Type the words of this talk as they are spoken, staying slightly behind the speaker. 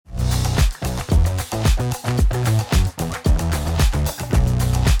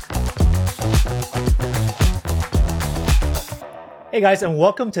Hey guys, and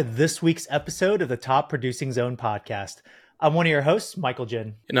welcome to this week's episode of the Top Producing Zone podcast. I'm one of your hosts, Michael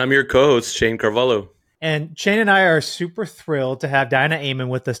Jin. And I'm your co-host, Shane Carvalho. And Shane and I are super thrilled to have Diana Amann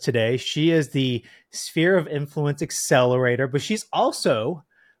with us today. She is the Sphere of Influence Accelerator, but she's also,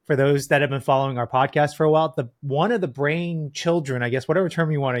 for those that have been following our podcast for a while, one of the brain children, I guess, whatever term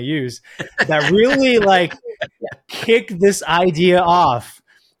you want to use, that really kick this idea off.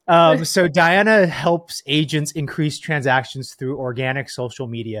 So Diana helps agents increase transactions through organic social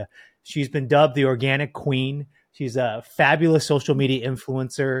media. She's been dubbed the Organic Queen. She's a fabulous social media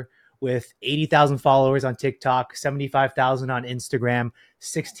influencer with 80,000 followers on TikTok, 75,000 on Instagram,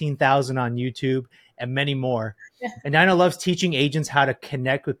 16,000 on YouTube, and many more. And Diana loves teaching agents how to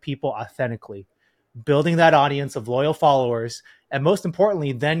connect with people authentically, building that audience of loyal followers, and most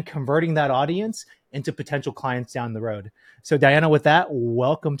importantly, then converting that audience into potential clients down the road. So Diana, with that,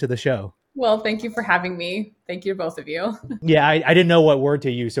 welcome to the show. Well, thank you for having me. Thank you to both of you. Yeah, I didn't know what word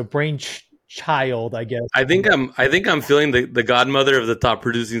to use. So child, I guess. I think I'm feeling the godmother of the Top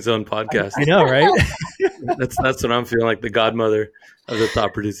Producing Zone podcast. I know, right? That's what I'm feeling, like the godmother of the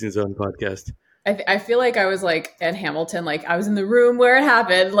Top Producing Zone podcast. I feel like I was like at Hamilton, like I was in the room where it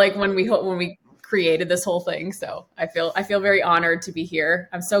happened, like when we created this whole thing. So I feel very honored to be here.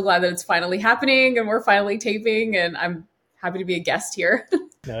 I'm so glad that it's finally happening and we're finally taping, and I'm happy to be a guest here.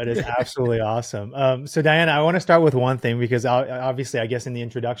 No, it is absolutely awesome. So Diana, I want to start with one thing, because obviously, I guess in the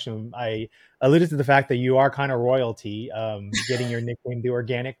introduction, I alluded to the fact that you are kind of royalty, getting your nickname, the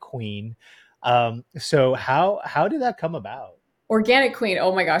Organic Queen. So how did that come about? Organic Queen.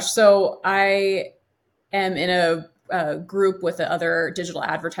 Oh my gosh. So I am in a group with the other digital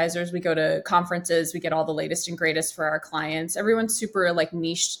advertisers. We go to conferences, we get all the latest and greatest for our clients. Everyone's super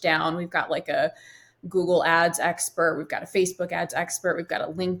niched down. We've got a Google ads expert. We've got a Facebook ads expert. We've got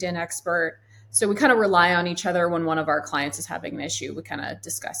a LinkedIn expert. So we kind of rely on each other. When one of our clients is having an issue, we kind of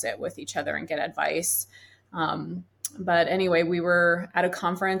discuss it with each other and get advice. But anyway, we were at a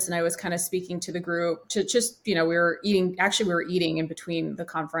conference and I was kind of speaking to the group to just, we were eating in between the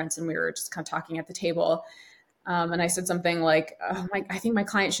conference, and we were just kind of talking at the table. And I said something like, I think my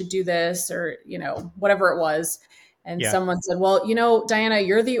client should do this, or, whatever it was. And someone said, well, Diana,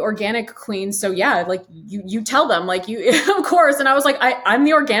 you're the Organic Queen. So yeah, you tell them, of course. And I was like, I'm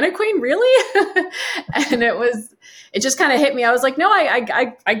the Organic Queen, really? And it just kind of hit me. I was like, no,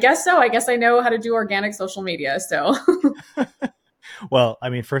 I guess so. I guess I know how to do organic social media. So. Well, I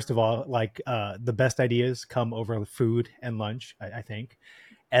mean, first of all, the best ideas come over food and lunch, I think.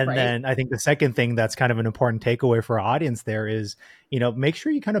 And right. Then I think the second thing that's kind of an important takeaway for our audience there is, make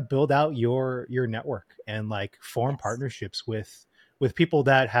sure you kind of build out your network and form partnerships with people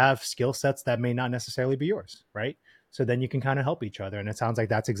that have skill sets that may not necessarily be yours, right? So then you can kind of help each other. And it sounds like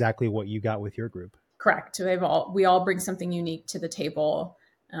that's exactly what you got with your group. Correct. We all bring something unique to the table,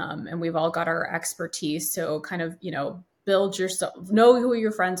 and we've all got our expertise. So kind of, build yourself, know who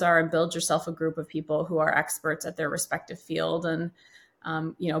your friends are, and build yourself a group of people who are experts at their respective field, and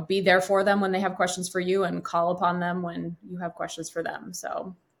be there for them when they have questions for you, and call upon them when you have questions for them.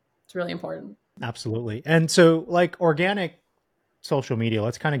 So it's really important. Absolutely. And so organic social media,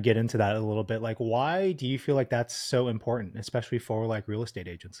 let's kind of get into that a little bit. Why do you feel like that's so important, especially for real estate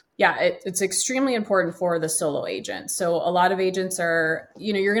agents? Yeah, it's extremely important for the solo agent. So a lot of agents are,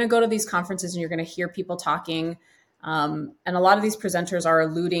 you're going to go to these conferences and you're going to hear people talking. And a lot of these presenters are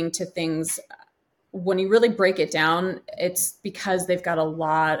alluding to things. When you really break it down, it's because they've got a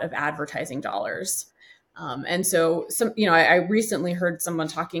lot of advertising dollars. And so I recently heard someone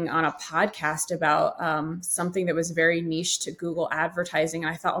talking on a podcast about something that was very niche to Google advertising.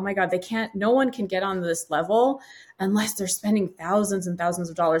 And I thought, oh my God, no one can get on this level unless they're spending thousands and thousands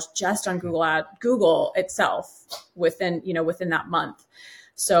of dollars just on Google itself within that month.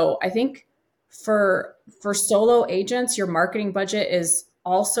 So I think for solo agents, your marketing budget is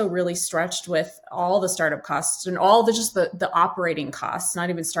also really stretched with all the startup costs and all the operating costs,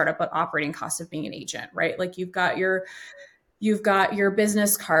 not even startup, but operating costs of being an agent, right? You've got your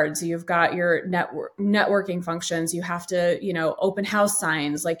business cards, you've got your networking functions, you have to, open house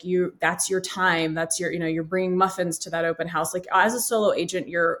signs, that's your time, that's your, you're bringing muffins to that open house. As a solo agent,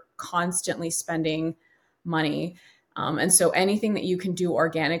 you're constantly spending money. And so anything that you can do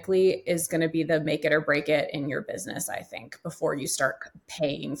organically is going to be the make it or break it in your business, I think, before you start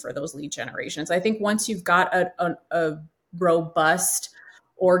paying for those lead generations. I think once you've got a robust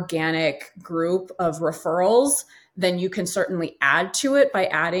organic group of referrals, then you can certainly add to it by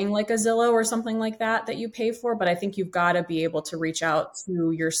adding a Zillow or something like that you pay for. But I think you've got to be able to reach out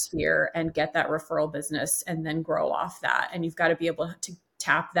to your sphere and get that referral business and then grow off that. And you've got to be able to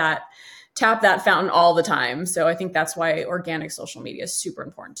tap that fountain all the time. So I think that's why organic social media is super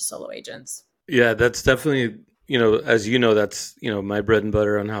important to solo agents. Yeah, that's definitely, as you know, that's, my bread and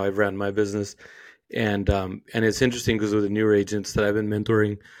butter on how I've ran my business. And it's interesting because with the newer agents that I've been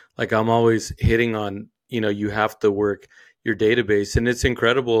mentoring, like I'm always hitting on, you have to work your database. And it's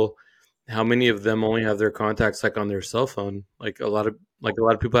incredible how many of them only have their contacts like on their cell phone. Like a lot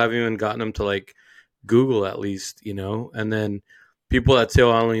of people haven't even gotten them to like Google at least, and then people that say,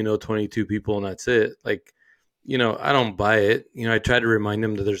 oh, I only know 22 people and that's it. Like, I don't buy it. I try to remind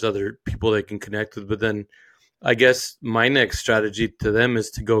them that there's other people they can connect with, but then I guess my next strategy to them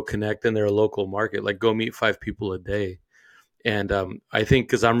is to go connect in their local market, like go meet 5 people a day. And I think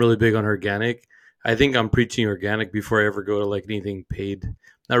because I'm really big on organic, I think I'm preaching organic before I ever go to like anything paid.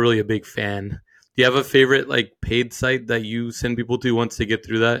 Not really a big fan. Do you have a favorite like paid site that you send people to once they get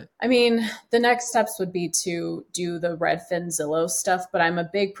through that? I mean, the next steps would be to do the Redfin Zillow stuff, but I'm a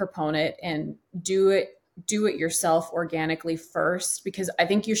big proponent and do it yourself organically first, because I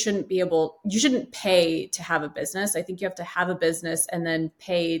think you shouldn't pay to have a business. I think you have to have a business and then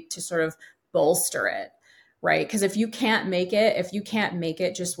pay to sort of bolster it, right? Because if you can't make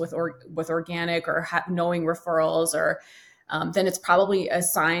it just with organic or knowing referrals, or then it's probably a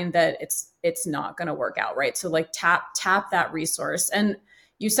sign that it's not going to work out, right? So like tap that resource. And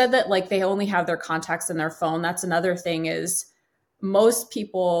you said that like they only have their contacts in their phone. That's another thing is most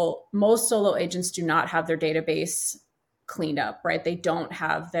solo agents do not have their database cleaned up, right? They don't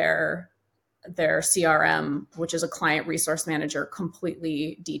have their CRM, which is a client resource manager,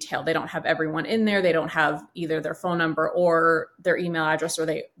 completely detailed. They don't have everyone in there. They don't have either their phone number or their email address, or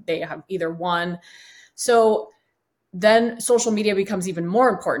they have either one. So then social media becomes even more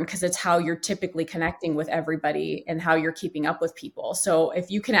important because it's how you're typically connecting with everybody and how you're keeping up with people. So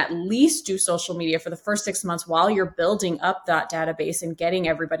if you can at least do social media for the first 6 months while you're building up that database and getting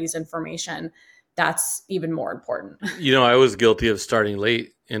everybody's information, that's even more important. I was guilty of starting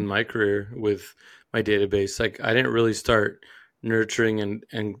late in my career with my database. Like I didn't really start nurturing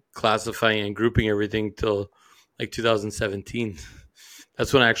and classifying and grouping everything till like 2017.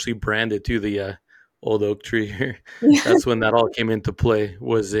 That's when I actually branded to the old oak tree here. That's when that all came into play,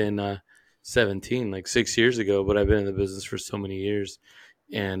 was in 17, like 6 years ago. But I've been in the business for so many years.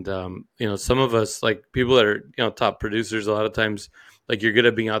 And, some of us, like people that are, top producers, a lot of times, like you're good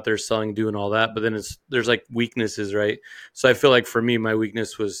at being out there selling, doing all that, but then there's like weaknesses, right? So I feel like for me, my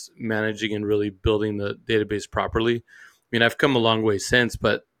weakness was managing and really building the database properly. I mean, I've come a long way since,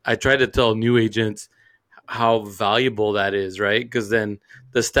 but I try to tell new agents how valuable that is, right? Because then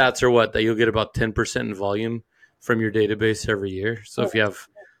the stats are that you'll get about 10% in volume from your database every year. So if you have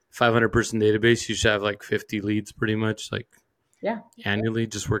 500 person database, you should have like 50 leads pretty much, like annually,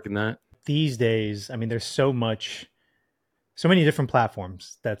 just working that. These days, I mean, there's so many different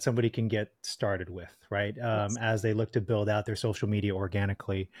platforms that somebody can get started with, right? As they look to build out their social media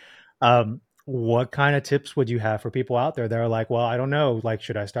organically. What kind of tips would you have for people out there that are like, well, I don't know, like,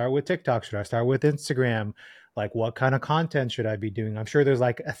 should I start with TikTok? Should I start with Instagram? Like, what kind of content should I be doing? I'm sure there's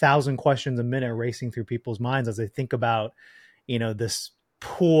like 1,000 questions a minute racing through people's minds as they think about, this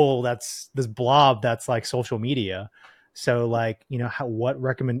pool, this blob that's like social media. So like,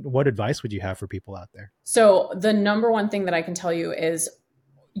 what advice would you have for people out there? So the number one thing that I can tell you is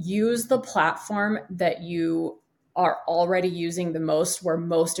use the platform that you are already using the most, where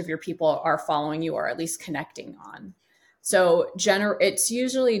most of your people are following you or at least connecting on. So it's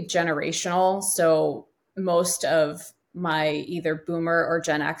usually generational. So most of my either boomer or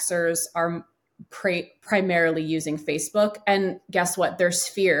Gen Xers are primarily using Facebook. And guess what? Their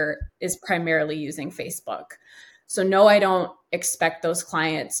sphere is primarily using Facebook. So no, I don't expect those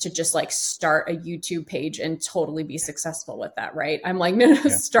clients to just like start a YouTube page and totally be successful with that, right? I'm like, no,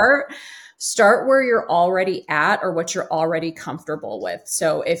 start where you're already at or what you're already comfortable with.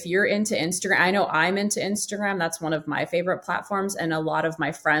 So if you're into Instagram, I know I'm into Instagram. That's one of my favorite platforms. And a lot of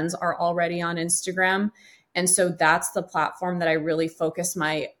my friends are already on Instagram. And so that's the platform that I really focus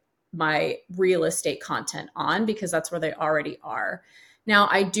my real estate content on, because that's where they already are. Now,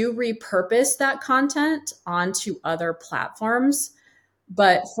 I do repurpose that content onto other platforms,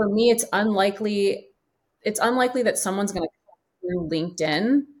 but for me, it's unlikely that someone's going to come through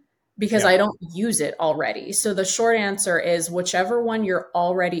LinkedIn because I don't use it already. So the short answer is whichever one you're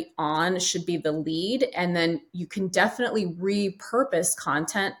already on should be the lead. And then you can definitely repurpose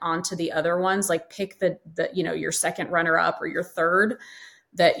content onto the other ones, like pick the your second runner up or your third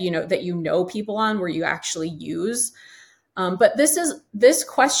that people on, where you actually use. But this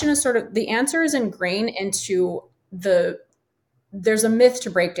question is sort of, the answer is ingrained into the there's a myth to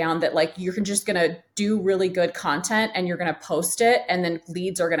break down that like you're just going to do really good content and you're going to post it and then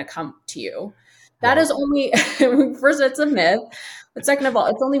leads are going to come to you. That is only, first, it's a myth. But second of all,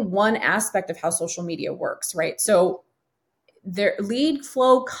 it's only one aspect of how social media works, right? So their lead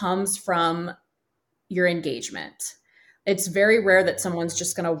flow comes from your engagement. It's very rare that someone's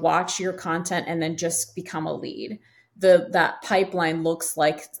just going to watch your content and then just become a lead. That pipeline looks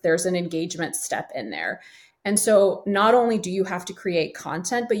like there's an engagement step in there. And so not only do you have to create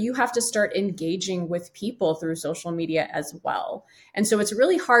content, but you have to start engaging with people through social media as well. And so it's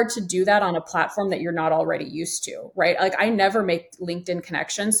really hard to do that on a platform that you're not already used to, right? Like I never make LinkedIn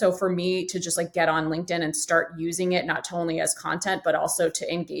connections. So for me to just like get on LinkedIn and start using it, not only as content, but also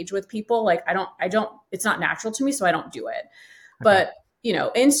to engage with people, like I don't, it's not natural to me. So I don't do it. But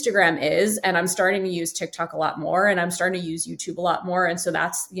Instagram is, and I'm starting to use TikTok a lot more, and I'm starting to use YouTube a lot more. And so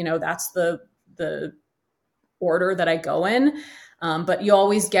that's the order that I go in. But you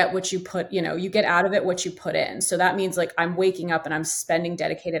always get what you put, you get out of it what you put in. So that means like I'm waking up and I'm spending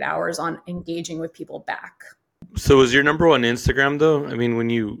dedicated hours on engaging with people back. So was your number one Instagram though? I mean,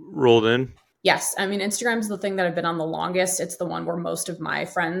 when you rolled in? Yes. I mean, Instagram's the thing that I've been on the longest. It's the one where most of my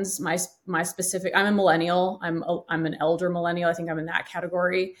friends, my specific, I'm a millennial. I'm an elder millennial. I think I'm in that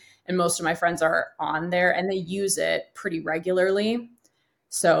category. And most of my friends are on there and they use it pretty regularly.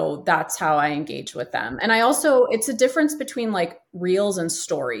 So that's how I engage with them. And I also, it's a difference between like reels and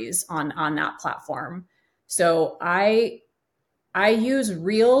stories on that platform. So I use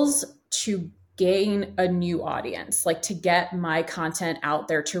reels to gain a new audience, like to get my content out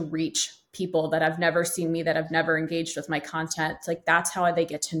there to reach people that have never seen me, that have never engaged with my content. It's like that's how they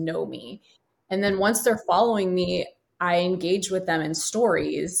get to know me. And then once they're following me, I engage with them in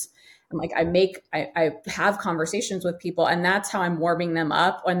stories. And like I have conversations with people, and that's how I'm warming them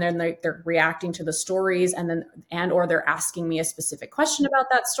up. And then they're reacting to the stories, or they're asking me a specific question about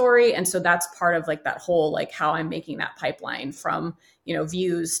that story. And so that's part of like that whole like how I'm making that pipeline from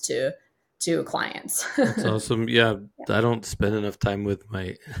views to clients. That's awesome. Yeah, I don't spend enough time with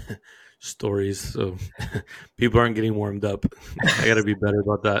my stories, so people aren't getting warmed up. I got to be better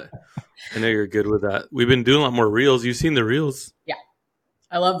about that. I know you're good with that. We've been doing a lot more reels. You've seen the reels? Yeah.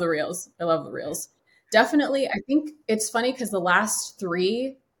 I love the reels. Definitely. I think it's funny because the last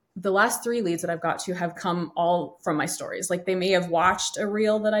three leads that I've got to have come all from my stories. Like they may have watched a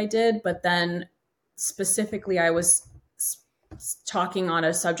reel that I did, but then specifically I was talking on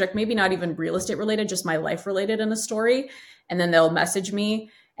a subject, maybe not even real estate related, just my life related in a story. And then they'll message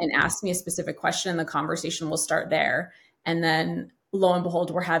me and ask me a specific question and the conversation will start there. And then lo and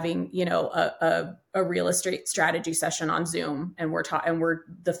behold, we're having, a real estate strategy session on Zoom, and we're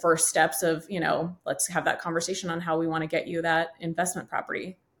the first steps of, let's have that conversation on how we want to get you that investment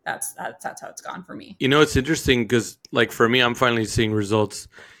property. That's how it's gone for me. It's interesting because like for me, I'm finally seeing results,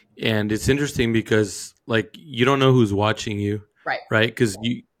 and it's interesting because like you don't know who's watching you, right? Because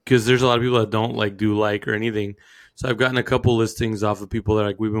there's a lot of people that don't do or anything. So I've gotten a couple listings off of people that are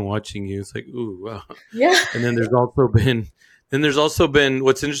like, we've been watching you. It's like, ooh, wow. Yeah. And then there's also been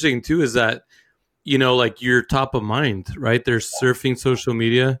what's interesting too is that, like you're top of mind, right? They're surfing social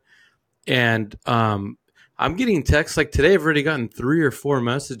media, and I'm getting texts like today. I've already gotten 3 or 4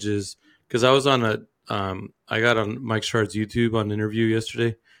 messages because I was on I got on Mike Schwartz's YouTube on an interview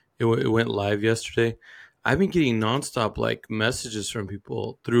yesterday. It went live yesterday. I've been getting nonstop messages from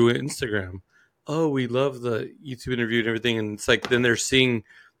people through Instagram. Oh, we love the YouTube interview and everything. And it's like, then they're seeing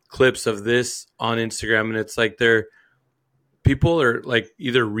clips of this on Instagram, and it's like people are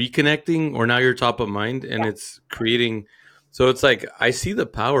either reconnecting or now you're top of mind, and it's creating. So it's like, I see the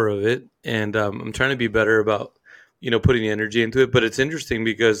power of it, and I'm trying to be better about, putting the energy into it. But it's interesting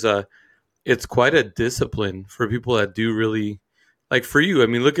because it's quite a discipline for people that do really, for you. I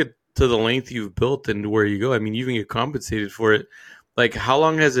mean, look at to the length you've built and where you go. I mean, you even get compensated for it. How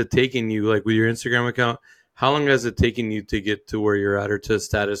long has it taken you, with your Instagram account, how long has it taken you to get to where you're at, or to a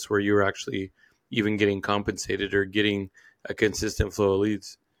status where you're actually even getting compensated or getting a consistent flow of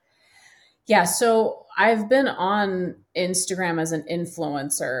leads? Yeah, so I've been on Instagram as an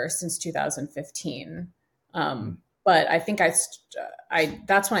influencer since 2015. But I think that's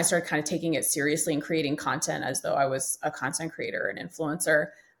when I started kind of taking it seriously and creating content as though I was a content creator and influencer.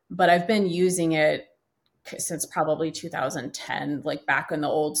 But I've been using it since probably 2010, back in the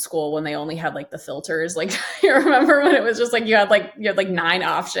old school when they only had the filters. You remember when it was just you had 9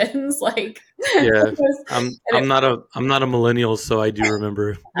 options. Yeah, I'm not a millennial, so I do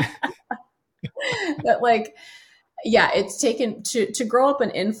remember. But yeah, it's taken to grow up an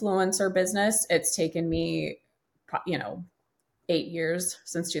influencer business. It's taken me, 8 years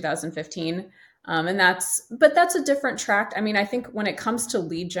since 2015. But that's a different track. I mean, I think when it comes to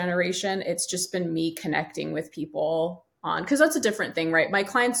lead generation, it's just been me connecting with people on, because that's a different thing, right? My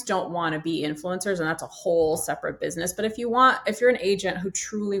clients don't want to be influencers, and that's a whole separate business. But if you're an agent who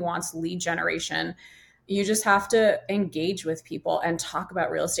truly wants lead generation, you just have to engage with people and talk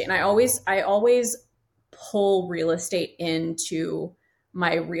about real estate. And I always pull real estate into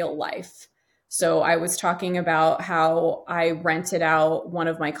my real life. So I was talking about how I rented out one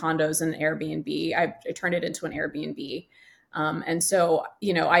of my condos in Airbnb. I turned it into an Airbnb. And so,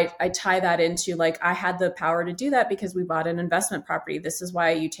 I tie that into like, I had the power to do that because we bought an investment property. This is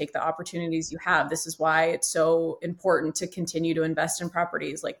why you take the opportunities you have. This is why it's so important to continue to invest in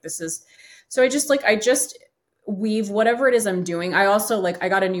properties. Like so I just weave whatever it is I'm doing. I also I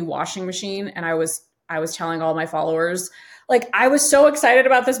got a new washing machine, and I was telling all my followers, like, I was so excited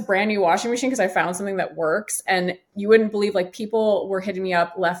about this brand new washing machine because I found something that works. And you wouldn't believe, like, people were hitting me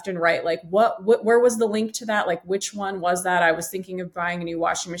up left and right. Like, where was the link to that? Like, which one was that? I was thinking of buying a new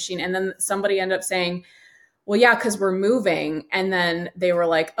washing machine. And then somebody ended up saying, well, yeah, because we're moving. And then they were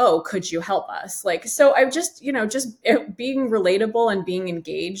like, oh, could you help us? Like, so I just, being relatable and being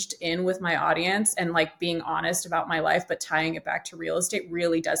engaged in with my audience and like being honest about my life, but tying it back to real estate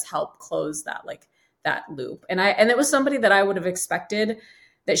really does help close that loop. And it was somebody that I would have expected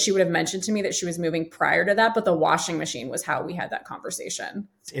that she would have mentioned to me that she was moving prior to that, but the washing machine was how we had that conversation.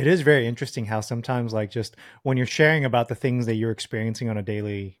 It is very interesting how sometimes, like, just when you're sharing about the things that you're experiencing on a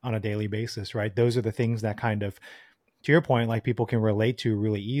daily basis, right? Those are the things that kind of, to your point, like, people can relate to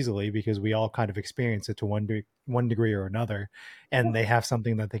really easily because we all kind of experience it to one degree or another, and they have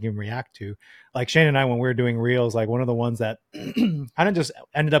something that they can react to. Like Shane and I, when we were doing reels, like one of the ones that kind of just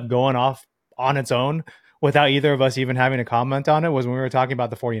ended up going off on its own without either of us even having a comment on it was when we were talking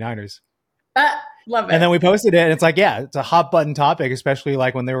about the 49ers. Love it. And then we posted it, and it's like, yeah, it's a hot button topic, especially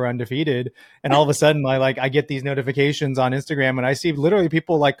like when they were undefeated. And all of a sudden, I get these notifications on Instagram, and I see literally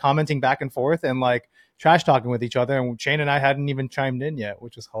people like commenting back and forth and like trash talking with each other. And Shane and I hadn't even chimed in yet,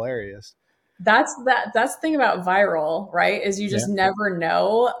 which is hilarious. That's the thing about viral, right? Is you just never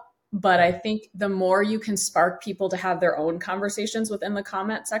know. But I think the more you can spark people to have their own conversations within the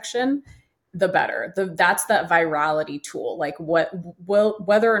comment section, the better. That's that virality tool. Like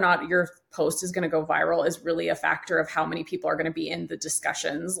whether or not your post is going to go viral is really a factor of how many people are going to be in the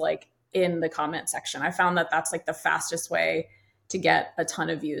discussions, like in the comment section. I found that that's like the fastest way to get a ton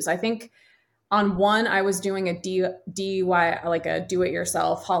of views. I think on one, I was doing a DIY, like a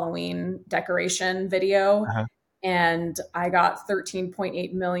do-it-yourself Halloween decoration video, and I got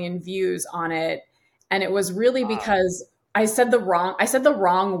 13.8 million views on it. And it was really because I said the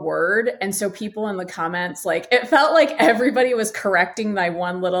wrong word. And so people in the comments, like, it felt like everybody was correcting my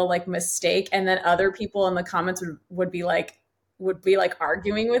one little like mistake. And then other people in the comments would be like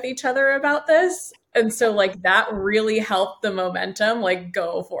arguing with each other about this. And so like that really helped the momentum like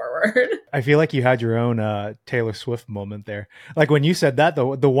go forward. I feel like you had your own Taylor Swift moment there. Like when you said that, the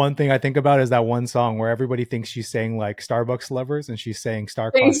one thing I think about is that one song where everybody thinks she's saying like Starbucks lovers and she's saying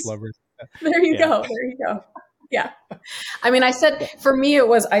star-crossed lovers. There you go. There you go. Yeah. I mean, I said, for me, it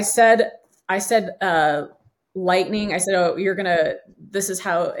was, I said, lightning. I said, oh, this is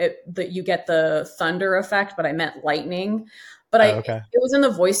how that you get the thunder effect, but I meant lightning. But it was in the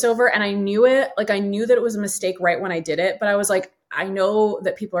voiceover, and I knew it. Like, I knew that it was a mistake right when I did it, but I was like, I know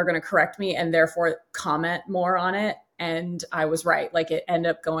that people are going to correct me and therefore comment more on it. And I was right. Like, it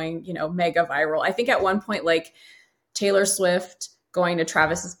ended up going, mega viral. I think at one point, like, Taylor Swift going to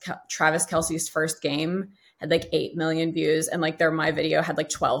Travis Kelce's first game had like 8 million views, and like my video had like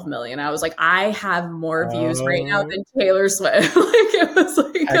 12 million. I was like, I have more views right now than Taylor Swift. Like, it was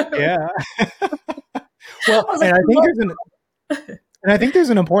like, heck yeah. Well, and I think there's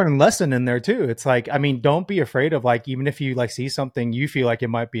an important lesson in there too. It's like, I mean, don't be afraid of, like, even if you like see something you feel like it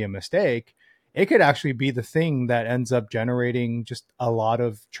might be a mistake, it could actually be the thing that ends up generating just a lot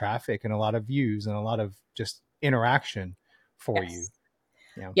of traffic and a lot of views and a lot of just interaction for you.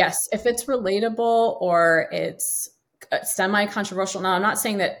 Yeah. Yes, if it's relatable or it's semi-controversial. Now, I'm not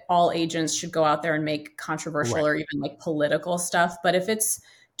saying that all agents should go out there and make controversial or even like political stuff, but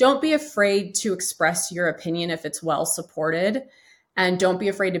don't be afraid to express your opinion if it's well supported, and don't be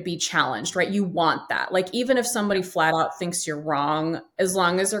afraid to be challenged, right? You want that. Like, even if somebody flat out thinks you're wrong, as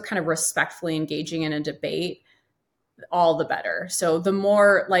long as they're kind of respectfully engaging in a debate, all the better. So the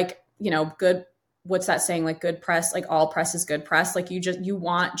more, like, good, what's that saying? Like, good press, like all press is good press. Like, you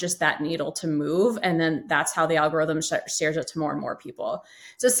want just that needle to move. And then that's how the algorithm shares it to more and more people.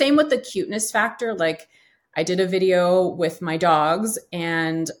 It's the same with the cuteness factor. Like, I did a video with my dogs,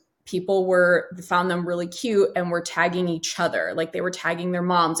 and people found them really cute and were tagging each other. Like they were tagging their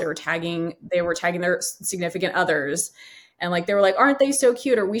moms, they were tagging their significant others. And like, they were like, aren't they so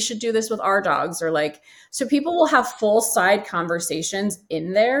cute? Or we should do this with our dogs. Or like, so people will have full side conversations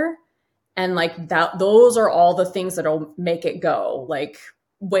in there. And like that, those are all the things that'll make it go like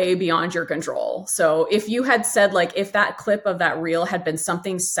way beyond your control. So if you had said like, if that clip of that reel had been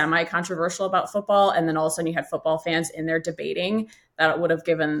something semi-controversial about football, and then all of a sudden you had football fans in there debating, that would have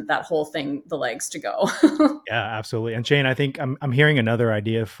given that whole thing the legs to go. Yeah, absolutely. And Shane, I think I'm hearing another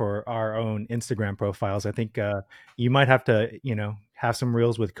idea for our own Instagram profiles. I think you might have to, have some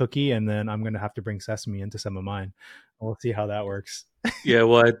reels with Cookie, and then I'm going to have to bring Sesame into some of mine. We'll see how that works. Yeah,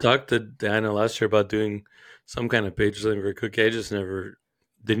 well, I talked to Diana last year about doing some kind of page link for Cookie. I just never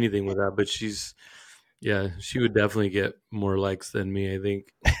did anything with that, but she would definitely get more likes than me, I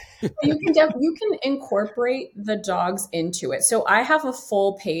think. You can incorporate the dogs into it. So I have a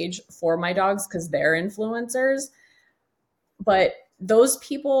full page for my dogs because they're influencers, but those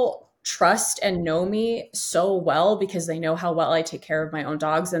people trust and know me so well because they know how well I take care of my own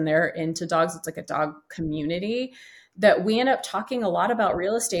dogs, and they're into dogs. It's like a dog community that we end up talking a lot about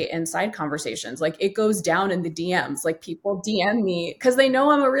real estate and side conversations. Like it goes down in the DMs, like people DM me because they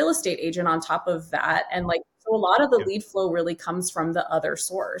know I'm a real estate agent on top of that. And like, so a lot of the lead flow really comes from the other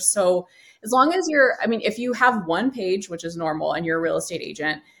source. So as long as if you have one page, which is normal, and you're a real estate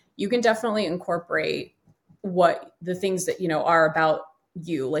agent, you can definitely incorporate what the things that, are about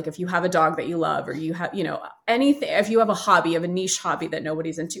you. Like if you have a dog that you love, or you have, anything, if you have a hobby, of a niche hobby that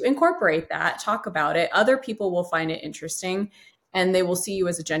nobody's into, incorporate that, talk about it. Other people will find it interesting, and they will see you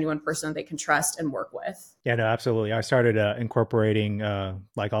as a genuine person they can trust and work with. Yeah, no, absolutely. I started incorporating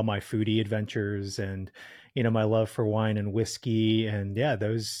like all my foodie adventures, and my love for wine and whiskey, and yeah,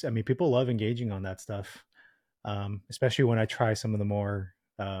 those. People love engaging on that stuff, especially when I try some of the more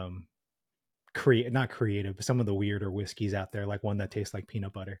not creative, but some of the weirder whiskeys out there, like one that tastes like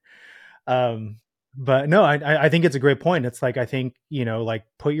peanut butter. But no, I think it's a great point. It's like, I think, like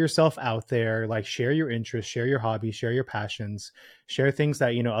put yourself out there, like share your interests, share your hobbies, share your passions, share things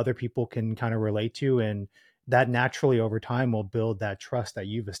that, other people can kind of relate to. And that naturally over time will build that trust that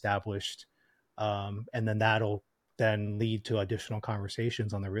you've established. And then that'll then lead to additional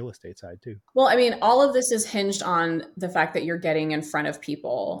conversations on the real estate side too. Well, all of this is hinged on the fact that you're getting in front of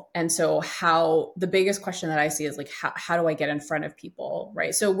people. And so the biggest question that I see is like, how do I get in front of people?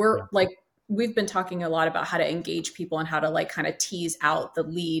 Right. So we've been talking a lot about how to engage people and how to like kind of tease out the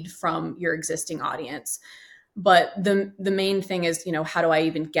lead from your existing audience. But the main thing is, how do I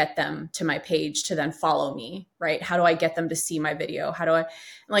even get them to my page to then follow me, right? How do I get them to see my video? How do I,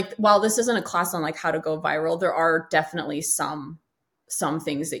 like, while this isn't a class on like how to go viral, there are definitely some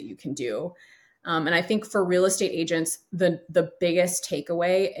things that you can do. And I think for real estate agents, the biggest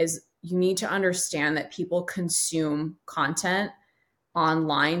takeaway is you need to understand that people consume content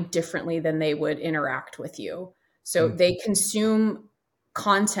online differently than they would interact with you. So they consume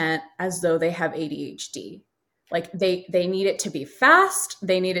content as though they have ADHD. Like they need it to be fast.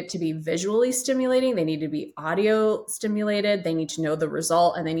 They need it to be visually stimulating. They need to be audio stimulated. They need to know the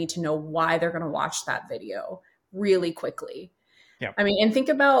result, and they need to know why they're going to watch that video really quickly. Yeah. And think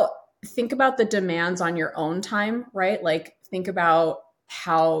about the demands on your own time, right? Like think about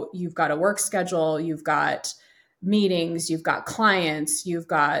how you've got a work schedule, you've got meetings, you've got clients, you've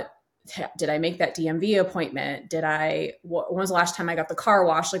got, did I make that DMV appointment? When was the last time I got the car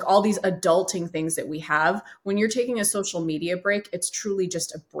washed? Like all these adulting things that we have. When you're taking a social media break, it's truly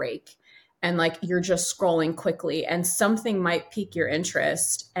just a break. And like you're just scrolling quickly, and something might pique your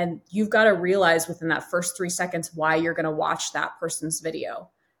interest. And you've got to realize within that first 3 seconds why you're going to watch that person's video,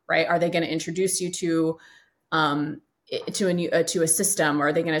 right? Are they going to introduce you to a system? Or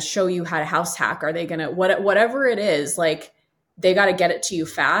are they going to show you how to house hack? Are they going to, whatever it is, like they got to get it to you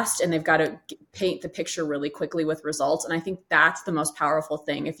fast, and they've got to paint the picture really quickly with results. And I think that's the most powerful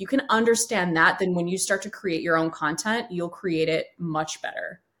thing. If you can understand that, then when you start to create your own content, you'll create it much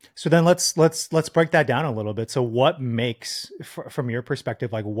better. So then let's break that down a little bit. So what makes, from your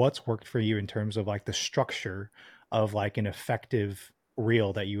perspective, like what's worked for you in terms of like the structure of like an effective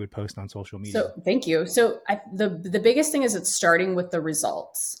reel that you would post on social media? So thank you. So the biggest thing is it's starting with the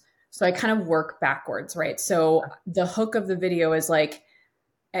results. So I kind of work backwards, right? So the hook of the video is like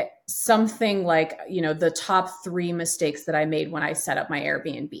something like, the top 3 mistakes that I made when I set up my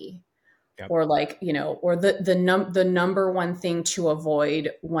Airbnb. Yep. Or like, or the number one thing to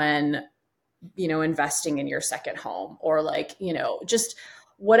avoid when, investing in your second home, or like, just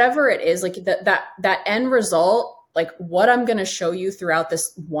whatever it is, like that end result, like what I'm going to show you throughout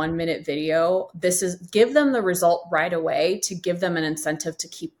this 1-minute video, give them the result right away to give them an incentive to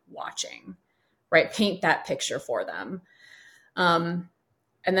keep watching, right? Paint that picture for them.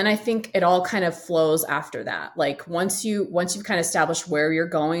 And then I think it all kind of flows after that. Like once you've kind of established where you're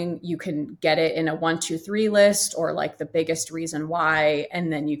going, you can get it in a 1, 2, 3 list, or like the biggest reason why,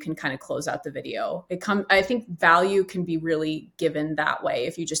 and then you can kind of close out the video. I think value can be really given that way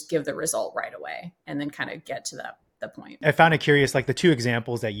if you just give the result right away and then kind of get to the point. I found it curious, like the two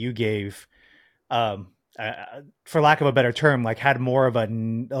examples that you gave, for lack of a better term, like had more of a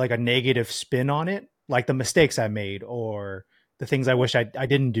negative spin on it, like the mistakes I made or the things I wish I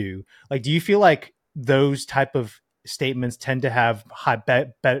didn't do. Like, do you feel like those type of statements tend to have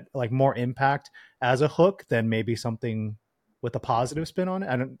like more impact as a hook than maybe something with a positive spin on it?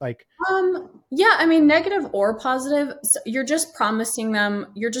 I don't like. Yeah, I mean, negative or positive, you're just promising them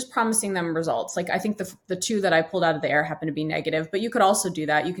results. Like I think the two that I pulled out of the air happen to be negative, but you could also do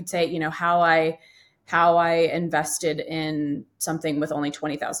that. You could say, how I invested in something with only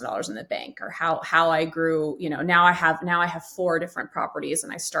 $20,000 in the bank, or how I grew, now I have 4 different properties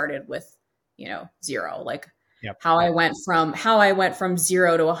and I started with, 0. Like Yep. how I went from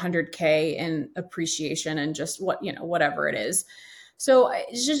 0 to 100K in appreciation and just whatever it is. So I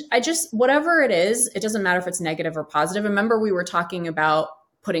just, whatever it is, it doesn't matter if it's negative or positive. Remember, we were talking about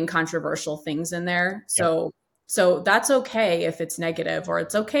putting controversial things in there. So that's okay if it's negative, or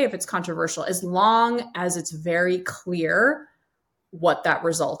it's okay if it's controversial, as long as it's very clear what that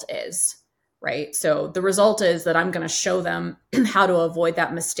result is, right? So the result is that I'm going to show them how to avoid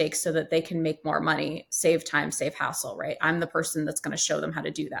that mistake so that they can make more money, save time, save hassle, right? I'm the person that's going to show them how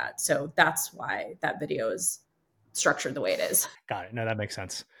to do that. So that's why that video is structured the way it is. Got it. No, that makes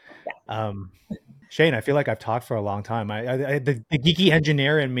sense. Yeah. Shane, I feel like I've talked for a long time. The geeky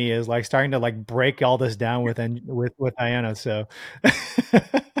engineer in me is like starting to like break all this down with Diana. So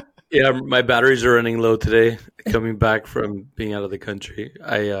Yeah, my batteries are running low today, coming back from being out of the country.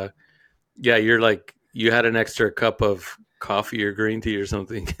 You're like, you had an extra cup of coffee or green tea or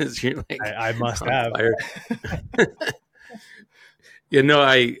something, because you're like, I must on have. fire.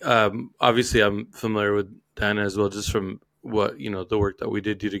 Obviously I'm familiar with Diana as well, just from what, the work that we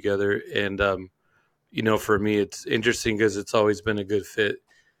did do together. And, for me, it's interesting because it's always been a good fit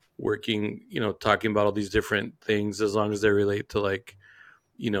working, talking about all these different things, as long as they relate to like,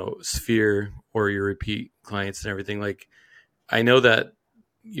 sphere or your repeat clients and everything. Like, I know that,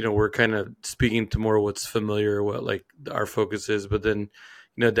 we're kind of speaking to more what's familiar, what like our focus is, but then,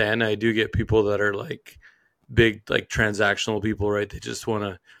 Diana, I do get people that are like big, like transactional people, right? They just want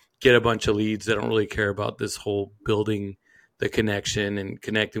to get a bunch of leads. They don't really care about this whole building the connection and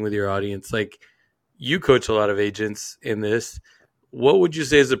connecting with your audience. Like, you coach a lot of agents in this. What would you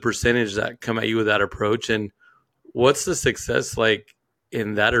say is the percentage that come at you with that approach? And what's the success like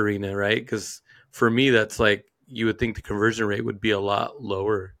in that arena, right? Because for me, that's like, you would think the conversion rate would be a lot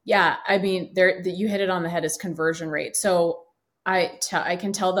lower. Yeah. I mean, you hit it on the head, is conversion rate. So I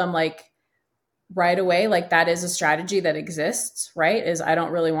can tell them like right away, like that is a strategy that exists, right? Is I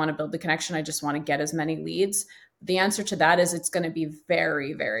don't really want to build the connection. I just want to get as many leads. The answer to that is it's going to be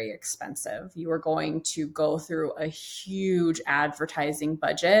very, very expensive. You are going to go through a huge advertising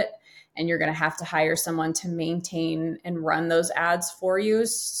budget, and you're going to have to hire someone to maintain and run those ads for you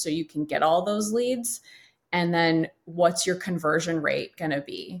so you can get all those leads. And then what's your conversion rate going to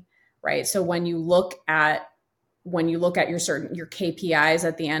be, right? So when you look at your KPIs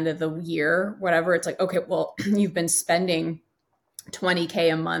at the end of the year, whatever, it's like, okay, well, you've been spending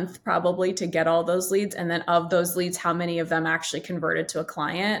 $20K a month probably to get all those leads. And then of those leads, how many of them actually converted to a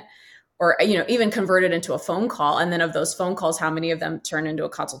client, or, even converted into a phone call? And then of those phone calls, how many of them turn into a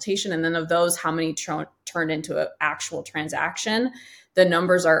consultation? And then of those, how many turn into an actual transaction? The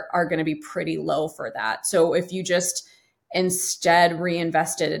numbers are going to be pretty low for that. So if you just instead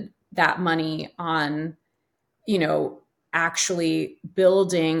reinvested that money on, actually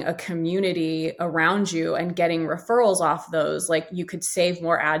building a community around you and getting referrals off those, like you could save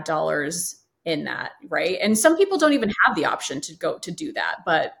more ad dollars in that, right? And some people don't even have the option to go to do that,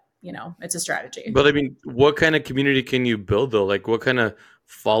 but it's a strategy. But I mean, what kind of community can you build though? Like, what kind of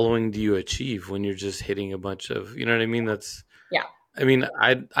following do you achieve when you're just hitting a bunch of, you know what I mean? Yeah. I mean,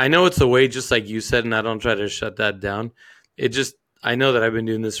 I know it's a way, just like you said, and I don't try to shut that down. I know that I've been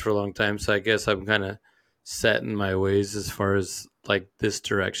doing this for a long time, so I guess I'm kind of set in my ways as far as like this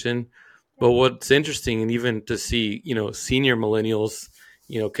direction. But what's interesting, and even to see, senior millennials,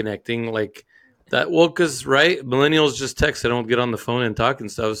 connecting like that. Well, because right, millennials just text; they don't get on the phone and talk and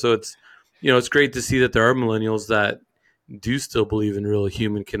stuff. So it's, it's great to see that there are millennials that do still believe in real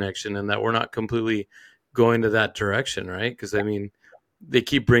human connection, and that we're not completely going to that direction, right? Because I mean, they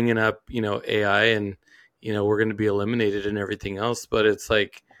keep bringing up, AI, and we're going to be eliminated and everything else, but it's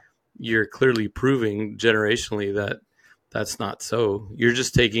like, you're clearly proving generationally that that's not so. You're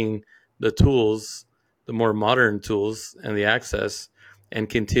just taking the tools, the more modern tools and the access, and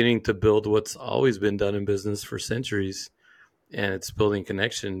continuing to build what's always been done in business for centuries. And it's building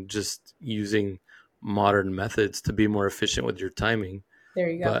connection, just using modern methods to be more efficient with your timing. There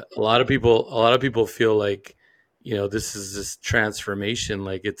you go. But a lot of people feel like, this is this transformation,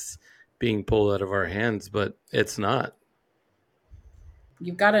 like it's being pulled out of our hands, but it's not.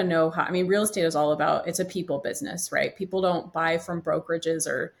 You've got to know how, I mean, real estate is all about, it's a people business, right? People don't buy from brokerages,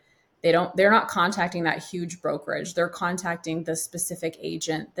 or they're not contacting that huge brokerage. They're contacting the specific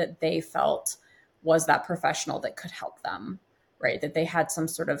agent that they felt was that professional that could help them, right? That they had some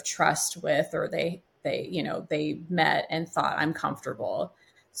sort of trust with, or they met and thought, I'm comfortable.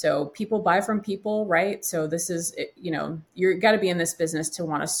 So people buy from people, right? So this is, you're got to be in this business to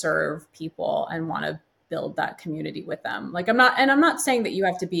want to serve people and want to build that community with them. Like I'm not saying that you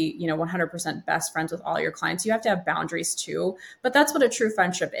have to be, 100% best friends with all your clients. You have to have boundaries too, but that's what a true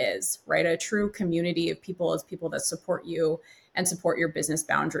friendship is, right? A true community of people is people that support you and support your business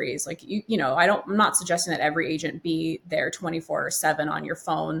boundaries. Like, I'm not suggesting that every agent be there 24/7 on your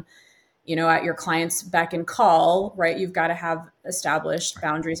phone, at your client's beck and call, right? You've got to have established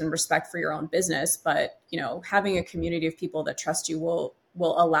boundaries and respect for your own business, but, having a community of people that trust you will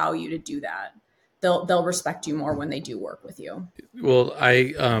allow you to do that. They'll respect you more when they do work with you. Well,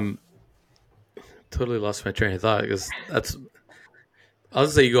 I totally lost my train of thought, because I'll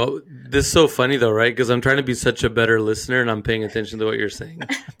say this is so funny though, right? Because I'm trying to be such a better listener and I'm paying attention to what you're saying.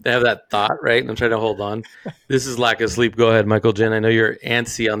 They have that thought, right? And I'm trying to hold on. This is lack of sleep. Go ahead, Michael Jen. I know you're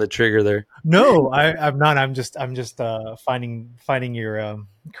antsy on the trigger there. No, I'm not. I'm just finding your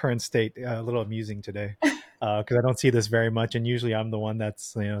current state a little amusing today, because I don't see this very much, and usually I'm the one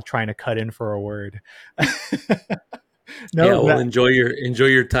that's trying to cut in for a word. No, yeah, well, enjoy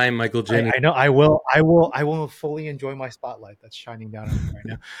your time, Michael Jen. I know I will fully enjoy my spotlight that's shining down on me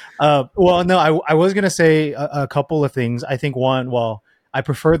right now. Well, no, I was gonna say a couple of things. I think one, well, I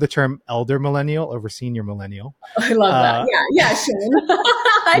prefer the term elder millennial over senior millennial. I love that. Yeah, Shane.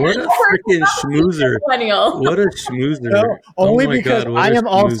 What a freaking schmoozer! What a schmoozer! No, only my because God, what I a am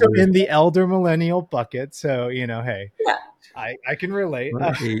also schmoozer. in the elder millennial bucket. So hey, Yeah. I can relate.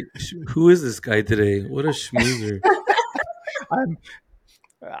 Who is this guy today? What a schmoozer!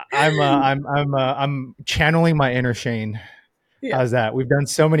 I'm channeling my inner Shane. Yeah. How's that? We've done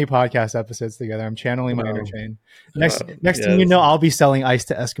so many podcast episodes together. I'm channeling my inner Shane. Next thing yes. you know, I'll be selling ice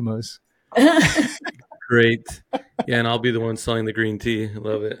to Eskimos. Great. Yeah, and I'll be the one selling the green tea. I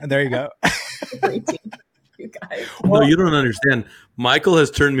love it. And there you go. Great team, you guys. No, you don't understand. Michael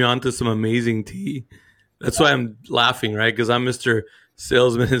has turned me on to some amazing tea. That's why I'm laughing, right? Because I'm Mr.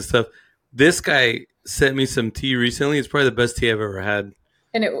 Salesman and stuff. This guy sent me some tea recently. It's probably the best tea I've ever had.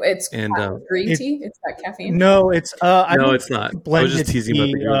 And it's green tea. It's that caffeine. No, it's no, it's not. I was just teasing about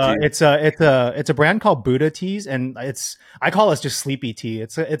the green tea. It's a brand called Buddha Teas, and I call it just sleepy tea.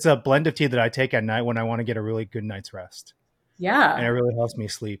 It's a blend of tea that I take at night when I want to get a really good night's rest. Yeah, and it really helps me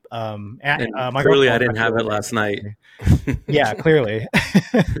sleep. Clearly, I didn't have it last night. Yeah, clearly.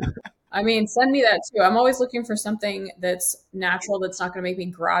 I mean, send me that too. I'm always looking for something that's natural, that's not going to make me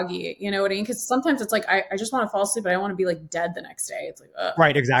groggy. You know what I mean? Because sometimes it's like I just want to fall asleep, but I want to be like dead the next day. It's like, ugh.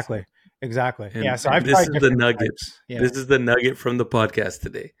 Right, exactly. And yeah, so I've tried the nugget. Yeah. This is the nugget from the podcast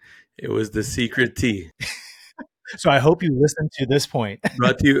today. It was the secret tea. So I hope you listened to this point.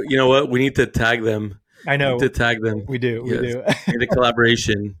 Brought to you. You know what? We need to tag them. I know. We need to tag them. We do. Yes. We do. We need a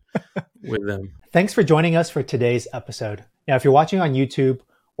collaboration with them. Thanks for joining us for today's episode. Now, if you're watching on YouTube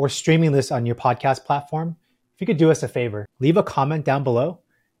or streaming this on your podcast platform, if you could do us a favor, leave a comment down below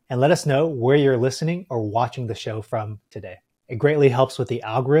and let us know where you're listening or watching the show from today. It greatly helps with the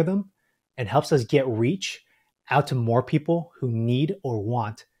algorithm and helps us get reach out to more people who need or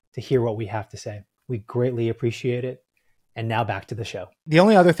want to hear what we have to say. We greatly appreciate it. And now back to the show. The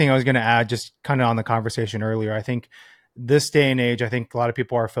only other thing I was going to add, just kind of on the conversation earlier, I think this day and age, I think a lot of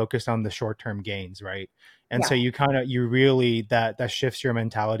people are focused on the short-term gains, right? And so you really, that shifts your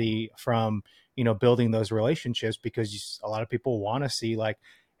mentality from, building those relationships, because a lot of people want to see like,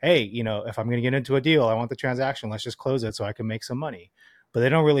 hey, if I'm going to get into a deal, I want the transaction, let's just close it so I can make some money. But they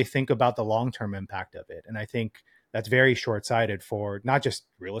don't really think about the long-term impact of it. And I think that's very short-sighted for not just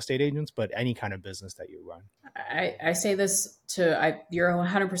real estate agents, but any kind of business that you run. I say this you're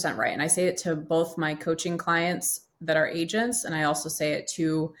 100% right. And I say it to both my coaching clients that are agents. And I also say it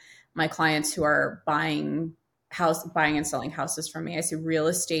to my clients who are buying and selling houses from me. I say real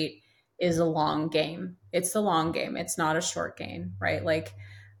estate is a long game. It's the long game. It's not a short game, right? Like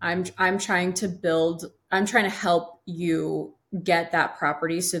I'm trying to help you get that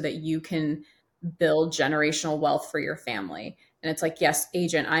property so that you can build generational wealth for your family. And it's like, yes,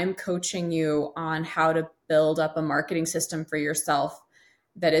 agent, I'm coaching you on how to build up a marketing system for yourself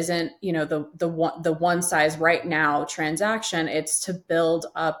that isn't, the one size right now transaction. It's to build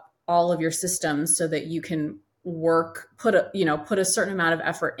up all of your systems so that you can put a certain amount of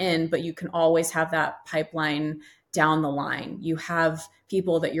effort in, but you can always have that pipeline down the line. You have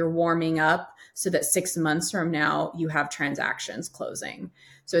people that you're warming up so that 6 months from now you have transactions closing.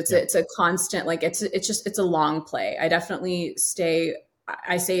 So it's a constant, like it's a long play.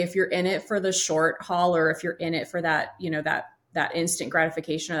 I say if you're in it for the short haul, or if you're in it for that, that instant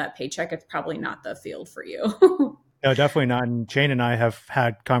gratification or that paycheck, it's probably not the field for you. No, definitely not. And Shane and I have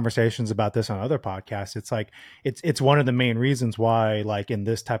had conversations about this on other podcasts. It's like it's one of the main reasons why, like in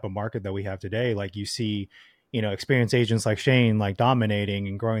this type of market that we have today, like you see, experienced agents like Shane like dominating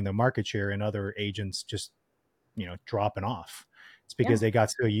and growing their market share, and other agents just dropping off. It's because they got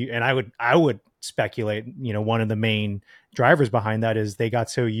so and I would speculate, one of the main drivers behind that is they got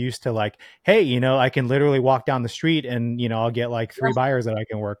so used to like, hey, I can literally walk down the street and I'll get like 3 buyers that I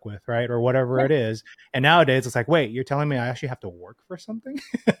can work with, right? Or whatever it is. And nowadays it's like, wait, you're telling me I actually have to work for something?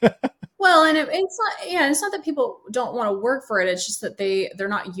 Well, and it's not that people don't want to work for it. It's just that they're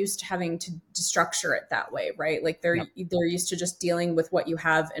not used to having to structure it that way, right? Like they're used to just dealing with what you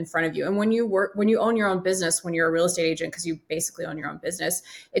have in front of you. And when you own your own business, when you're a real estate agent, because you basically own your own business,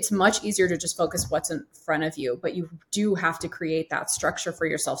 it's much easier to just focus what's in front of you. But you do have to create that structure for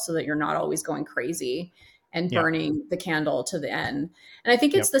yourself so that you're not always going crazy and burning the candle to the end. And I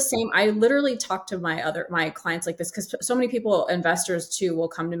think it's the same. I literally talk to my clients like this, because so many people, investors too, will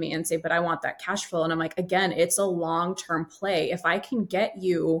come to me and say, but I want that cash flow. And I'm like, again, it's a long-term play. If I can get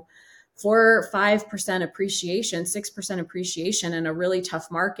you 4 or 5% appreciation, 6% appreciation in a really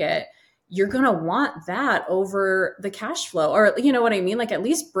tough market, you're going to want that over the cash flow, or you know what I mean? Like at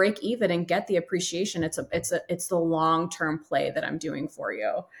least break even and get the appreciation. It's the long-term play that I'm doing for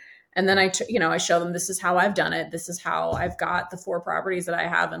you. And then I show them, this is how I've done it. This is how I've got the 4 properties that I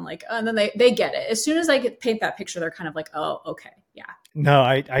have. And like, and then they get it. As soon as I paint that picture, they're kind of like, oh, okay. Yeah. No,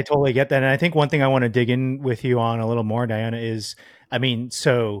 I totally get that. And I think one thing I want to dig in with you on a little more, Diana, is,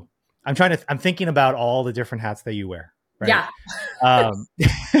 so I'm thinking about all the different hats that you wear, right? Yeah.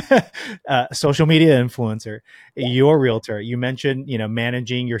 Social media influencer, your realtor, you mentioned,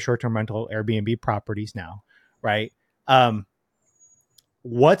 managing your short-term rental Airbnb properties now, right?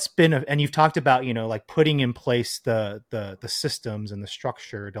 What's been, and you've talked about, like putting in place the systems and the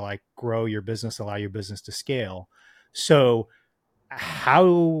structure to like grow your business, allow your business to scale. So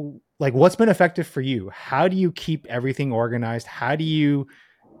what's been effective for you? How do you keep everything organized? How do you,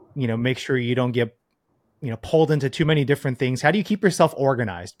 make sure you don't get, pulled into too many different things? How do you keep yourself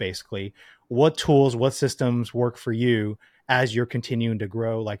organized, basically? What tools, what systems work for you as you're continuing to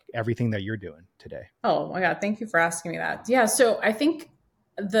grow, like everything that you're doing today? Oh my God. Thank you for asking me that. Yeah. So I think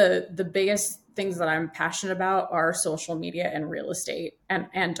the biggest things that I'm passionate about are social media and real estate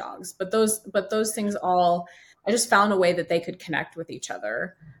and dogs. But those things all, I just found a way that they could connect with each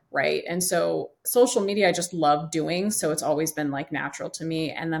other. Right. And so social media, I just love doing. So it's always been like natural to me.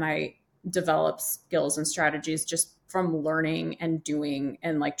 And then I develop skills and strategies just from learning and doing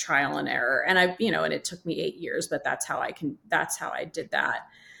and like trial and error. And and it took me 8 years, but that's how I did that.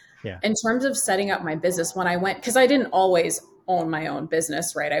 Yeah. In terms of setting up my business, when I went, because I didn't always own my own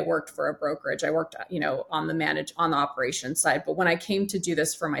business, right? I worked for a brokerage. I worked, on the operations side. But when I came to do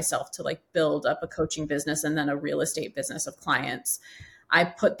this for myself, to like build up a coaching business and then a real estate business of clients, I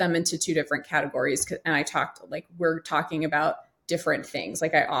put them into 2 different categories. And we're talking about different things.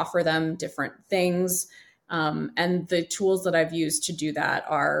 Like I offer them different things. And the tools that I've used to do that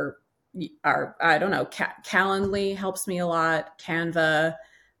are I don't know, Calendly helps me a lot, Canva.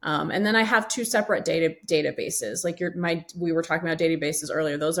 And then I have 2 separate databases. Like we were talking about databases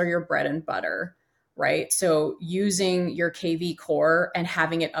earlier. Those are your bread and butter, right? So using your KV core and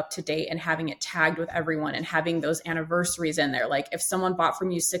having it up to date and having it tagged with everyone and having those anniversaries in there. Like if someone bought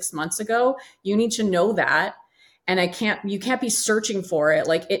from you 6 months ago, you need to know that. And you can't be searching for it.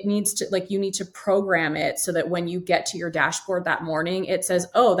 Like it needs to, like you need to program it so that when you get to your dashboard that morning, it says,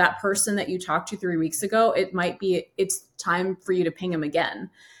 oh, that person that you talked to 3 weeks ago, it's time for you to ping them again.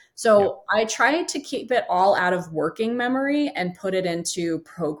 So I try to keep it all out of working memory and put it into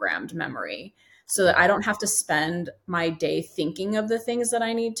programmed memory so that I don't have to spend my day thinking of the things that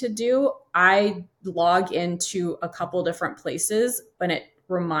I need to do. I log into a couple different places when it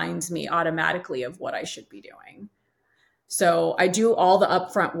reminds me automatically of what I should be doing. So I do all the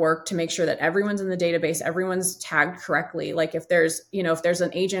upfront work to make sure that everyone's in the database, everyone's tagged correctly. Like if there's, if there's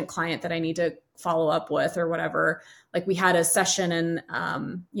an agent client that I need to follow up with or whatever, like we had a session and,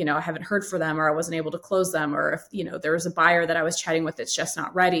 I haven't heard from them, or I wasn't able to close them, or if, there was a buyer that I was chatting with that's just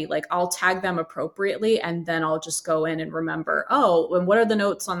not ready, like I'll tag them appropriately. And then I'll just go in and remember, oh, and what are the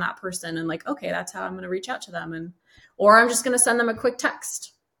notes on that person? And like, okay, that's how I'm going to reach out to them. Or I'm just going to send them a quick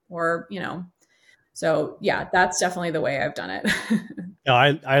text or, so yeah, that's definitely the way I've done it. No,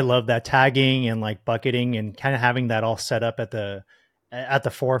 I love that tagging and like bucketing and kind of having that all set up at the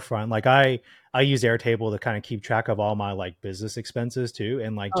forefront. Like I use Airtable to kind of keep track of all my like business expenses too,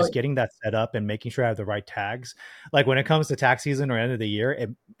 and like Oh, just getting that set up and making sure I have the right tags. Like when it comes to tax season or end of the year,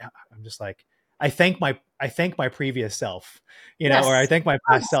 I'm just like I thank my previous self, or I yes. thank my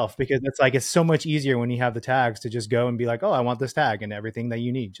past self, because it's so much easier when you have the tags to just go and be like, oh, I want this tag, and everything that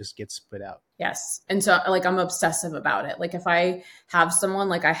you need just gets spit out. Yes. And so like I'm obsessive about it. Like if I have someone,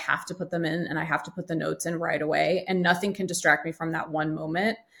 like I have to put them in and I have to put the notes in right away, and nothing can distract me from that one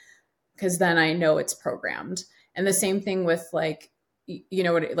moment, because then I know it's programmed. And the same thing with like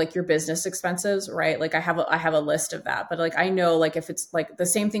like your business expenses, right? Like I have a list of that, but like I know, like if it's like the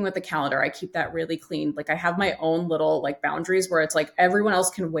same thing with the calendar, I keep that really clean. Like I have my own little like boundaries where it's like everyone else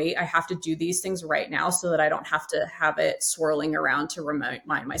can wait. I have to do these things right now so that I don't have to have it swirling around to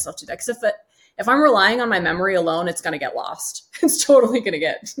remind myself to do that. Because if I'm relying on my memory alone, it's going to get lost. It's totally going to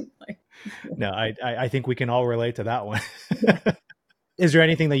get like. No, I think we can all relate to that one. Is there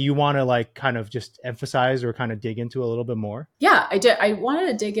anything that you want to like kind of just emphasize or kind of dig into a little bit more? Yeah, I did. I wanted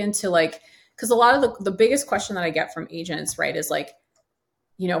to dig into like, because a lot of the biggest question that I get from agents, right, is like,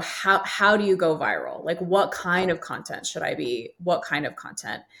 how do you go viral? Like what kind of content should I be? What kind of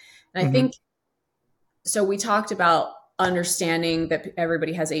content? And I Mm-hmm. think, so we talked about understanding that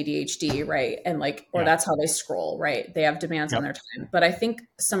everybody has ADHD, right? And like, or Yeah. that's how they scroll, right? They have demands on Yep. their time. But I think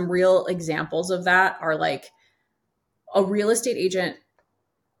some real examples of that are like a real estate agent,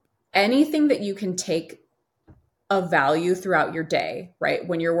 anything that you can take of value throughout your day, right?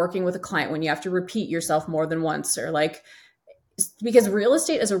 When you're working with a client, when you have to repeat yourself more than once, or like, because real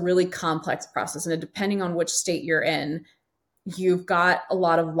estate is a really complex process. And depending on which state you're in, you've got a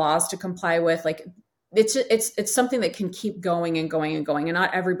lot of laws to comply with. Like it's something that can keep going and going and going. And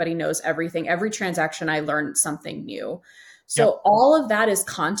not everybody knows everything. Every transaction I learned something new. Yep. So all of that is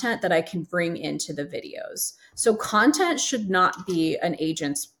content that I can bring into the videos. So content should not be an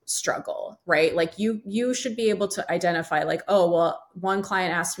agent's struggle, right? Like you should be able to identify like, oh, well, one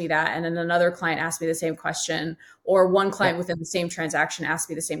client asked me that, and then another client asked me the same question, or one client Yep. within the same transaction asked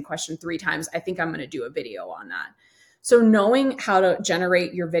me the same question 3 times. I think I'm going to do a video on that. So knowing how to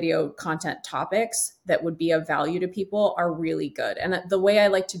generate your video content topics that would be of value to people are really good. And the way I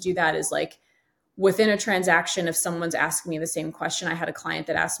like to do that is like within a transaction, if someone's asking me the same question, I had a client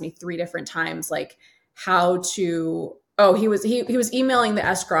that asked me 3 different times, like how to, oh, he was emailing the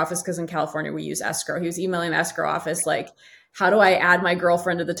escrow office, because in California we use escrow. He was emailing the escrow office, like, how do I add my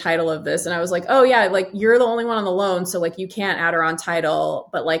girlfriend to the title of this? And I was like, oh yeah, like you're the only one on the loan. So like you can't add her on title,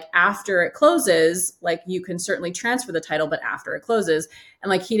 but like after it closes, like you can certainly transfer the title, but after it closes. And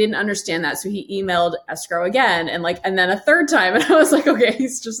like, he didn't understand that. So he emailed escrow again and then a third time. And I was like, okay,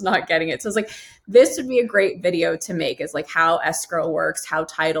 he's just not getting it. So it's like, this would be a great video to make, is like how escrow works, how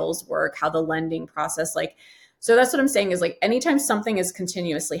titles work, how the lending process, like, so that's what I'm saying is like, anytime something is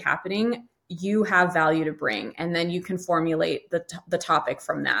continuously happening, you have value to bring, and then you can formulate the topic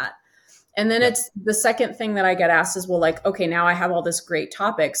from that. And then Yep. it's the second thing that I get asked is, well, like, okay, now I have all this great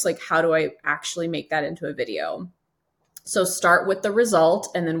topics, like how do I actually make that into a video? So start with the result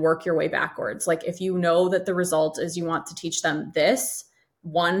and then work your way backwards. Like if you know that the result is you want to teach them this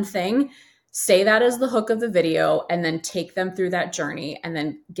one thing, say that as the hook of the video, and then take them through that journey and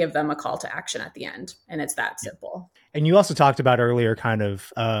then give them a call to action at the end. And it's that Yep. simple. And you also talked about earlier kind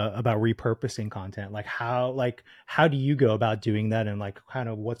of about repurposing content. Like how do you go about doing that, and like kind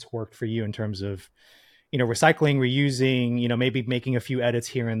of what's worked for you in terms of, recycling, reusing, maybe making a few edits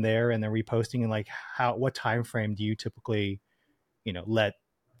here and there and then reposting, and like what time frame do you typically, let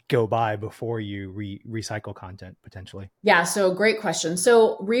go by before you recycle content potentially? Yeah, so great question.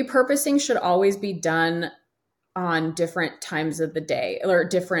 So repurposing should always be done on different times of the day or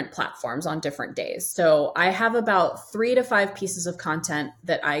different platforms on different days. So I have about 3 to 5 pieces of content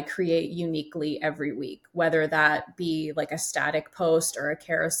that I create uniquely every week, whether that be like a static post or a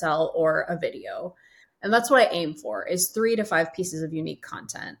carousel or a video. And that's what I aim for, is 3 to 5 pieces of unique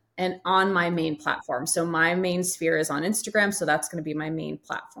content and on my main platform. So my main sphere is on Instagram. So that's going to be my main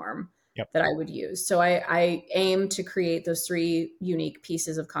platform Yep. that I would use. So I aim to create those 3 unique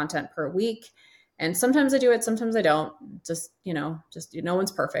pieces of content per week. And sometimes I do it, sometimes I don't. Just, no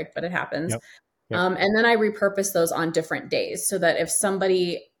one's perfect, but it happens. Yep. Yep. And then I repurpose those on different days so that if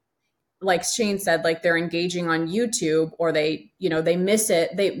somebody, like Shane said, like they're engaging on YouTube or they miss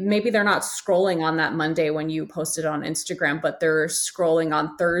it. Maybe they're not scrolling on that Monday when you posted on Instagram, but they're scrolling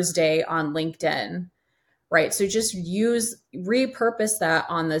on Thursday on LinkedIn, right? So just repurpose that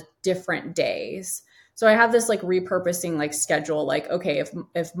on the different days. So I have this like repurposing like schedule, like, okay,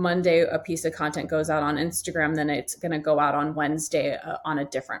 if Monday a piece of content goes out on Instagram, then it's going to go out on Wednesday on a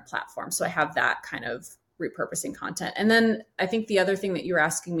different platform. So I have that kind of repurposing content. And then I think the other thing that you were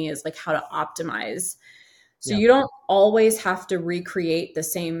asking me is like how to optimize. So you don't always have to recreate the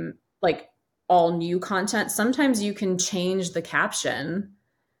same, like all new content. Sometimes you can change the caption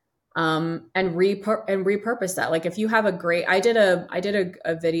and repurpose that. Like if you have I did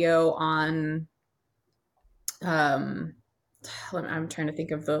a video on, I'm trying to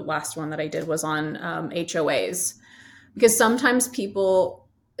think of the last one that I did was on HOAs, because sometimes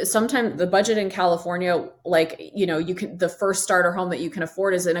the budget in California, like, the first starter home that you can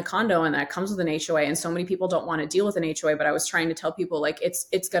afford is in a condo, and that comes with an HOA. And so many people don't want to deal with an HOA, but I was trying to tell people like,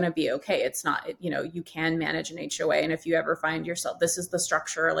 it's going to be okay. It's not, you can manage an HOA. And if you ever find yourself, this is the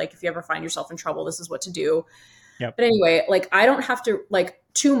structure. Like if you ever find yourself in trouble, this is what to do. Yep. But anyway, like I don't have to, like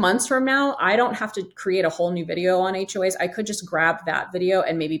 2 months from now, I don't have to create a whole new video on HOAs. I could just grab that video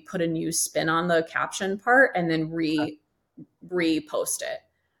and maybe put a new spin on the caption part and then repost it.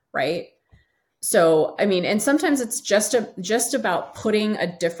 Right. So, I mean, and sometimes it's just about putting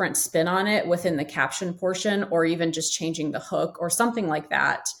a different spin on it within the caption portion, or even just changing the hook or something like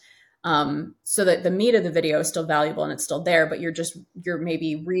that. So that the meat of the video is still valuable and it's still there, but you're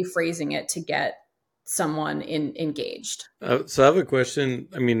maybe rephrasing it to get someone engaged. So I have a question.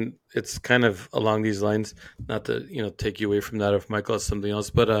 I mean, it's kind of along these lines, not to, take you away from that if Michael has something else,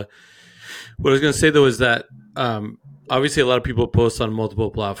 but what I was going to say though is that obviously a lot of people post on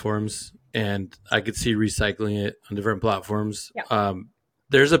multiple platforms, and I could see recycling it on different platforms. Yeah.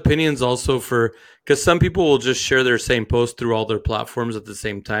 There's opinions also because some people will just share their same post through all their platforms at the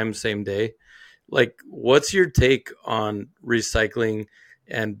same time, same day. Like, what's your take on recycling?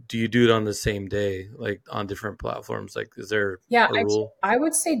 And do you do it on the same day, like on different platforms? Like, is there a rule? I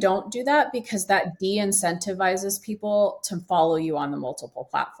would say don't do that, because that de-incentivizes people to follow you on the multiple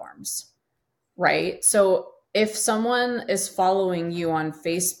platforms, right? So if someone is following you on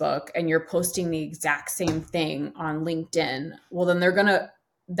Facebook and you're posting the exact same thing on LinkedIn, well, then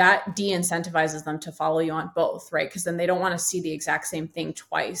that de-incentivizes them to follow you on both, right? Because then they don't want to see the exact same thing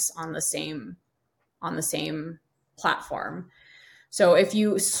twice on the same platform. So if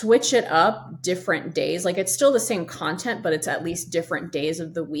you switch it up different days, like it's still the same content, but it's at least different days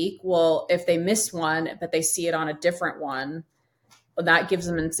of the week. Well, if they miss one, but they see it on a different one, well, that gives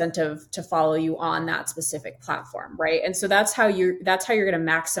them incentive to follow you on that specific platform, right? And so that's how you're going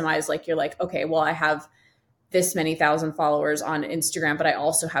to maximize. Like you're like, okay, well, I have this many thousand followers on Instagram, but I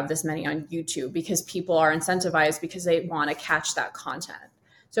also have this many on YouTube, because people are incentivized because they want to catch that content.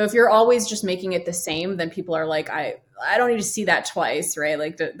 So if you're always just making it the same, then people are like, I don't need to see that twice, right?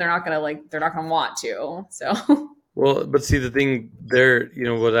 Like they're not gonna want to. So Well, but see, the thing there,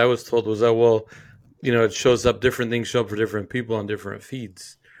 what I was told was that, well, it shows up, different things show up for different people on different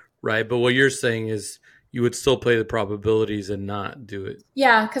feeds, right? But what you're saying is you would still play the probabilities and not do it.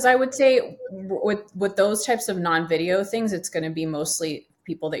 Yeah, because I would say with those types of non-video things, it's going to be mostly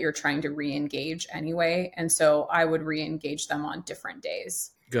people that you're trying to re-engage anyway. And so I would re-engage them on different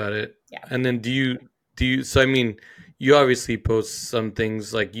days. Got it. Yeah. And then do you, so I mean, you obviously post some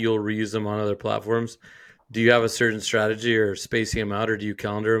things like you'll reuse them on other platforms. Do you have a certain strategy or spacing them out, or do you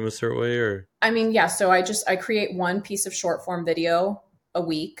calendar them a certain way? Or I mean, yeah. So I create one piece of short form video a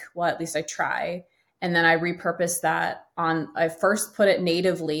week. Well, at least I try. And then I repurpose that I first put it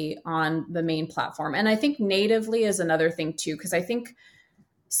natively on the main platform. And I think natively is another thing too, because I think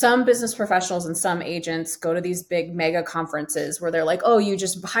some business professionals and some agents go to these big mega conferences where they're like, oh, you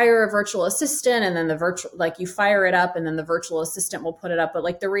just hire a virtual assistant and then you fire it up and then the virtual assistant will put it up. But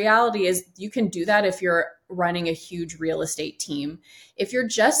like the reality is you can do that if you're running a huge real estate team. If you're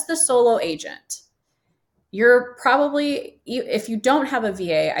just the solo agent, you're probably, if you don't have a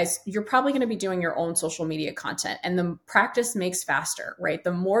VA, you're probably going to be doing your own social media content, and the practice makes faster, right?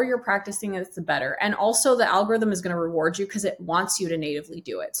 The more you're practicing it, the better. And also the algorithm is going to reward you because it wants you to natively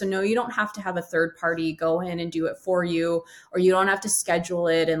do it. So no, you don't have to have a third party go in and do it for you, or you don't have to schedule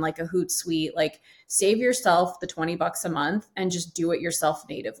it in like a Hootsuite. Like save yourself the $20 a month and just do it yourself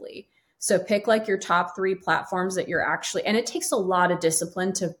natively. So pick like your top 3 platforms that you're actually, and it takes a lot of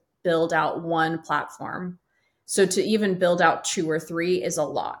discipline to build out one platform. So to even build out 2 or 3 is a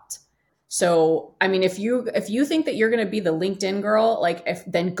lot. So, I mean, if you think that you're going to be the LinkedIn girl, like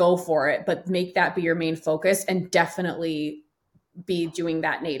then go for it, but make that be your main focus and definitely be doing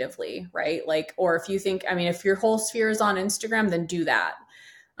that natively, right? Like, or if you think, I mean, if your whole sphere is on Instagram, then do that.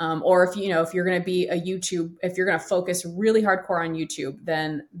 Or if, if you're going to be if you're going to focus really hardcore on YouTube,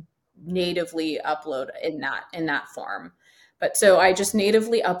 then natively upload in that form. But so I just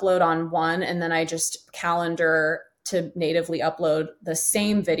natively upload on one, and then I just calendar to natively upload the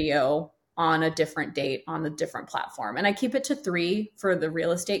same video on a different date on a different platform. And I keep it to 3 for the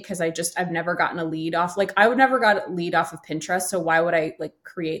real estate because I've never gotten a lead off. Like I would never got a lead off of Pinterest. So why would I like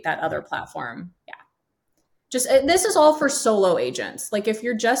create that other platform? Yeah. Just this is all for solo agents. Like if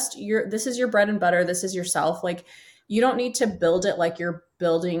this is your bread and butter, this is yourself. Like you don't need to build it like you're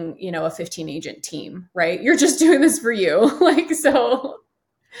building, a 15 agent team, right? You're just doing this for you. Like so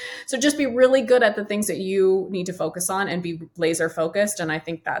just be really good at the things that you need to focus on and be laser focused. And I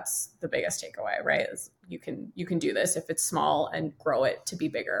think that's the biggest takeaway, right? Is you can do this if it's small and grow it to be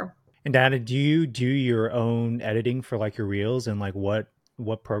bigger. And Dana, do you do your own editing for like your reels, and like what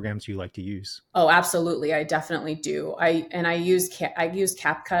programs do you like to use? Oh, absolutely. I definitely do. I use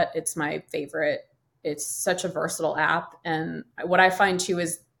CapCut. It's my favorite. It's such a versatile app. And what I find too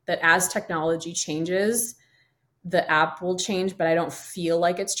is that as technology changes, the app will change, but I don't feel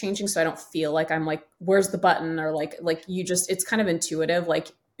like it's changing. So I don't feel like I'm like, where's the button? Or like it's kind of intuitive. Like,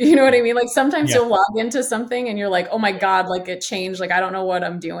 you know what I mean? Like sometimes you'll log into something and you're like, oh my God, like it changed. Like, I don't know what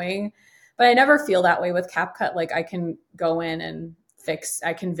I'm doing, but I never feel that way with CapCut. Like I can go in and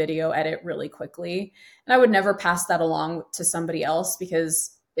I can video edit really quickly. And I would never pass that along to somebody else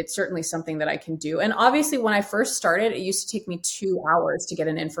because it's certainly something that I can do. And obviously when I first started, it used to take me 2 hours to get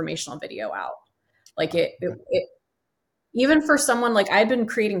an informational video out. Like it even for someone like I'd been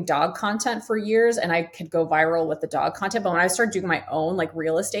creating dog content for years and I could go viral with the dog content. But when I started doing my own like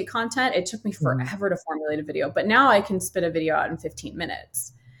real estate content, it took me forever to formulate a video. But now I can spit a video out in 15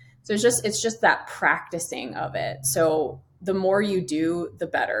 minutes. So it's just that practicing of it. So the more you do, the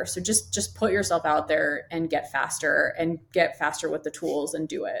better. So just put yourself out there and get faster with the tools and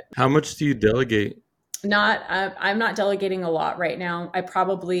do it. How much do you delegate? I'm not delegating a lot right now. I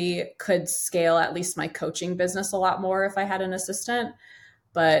probably could scale at least my coaching business a lot more if I had an assistant.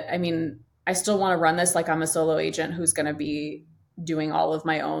 But I mean, I still want to run this like I'm a solo agent who's going to be doing all of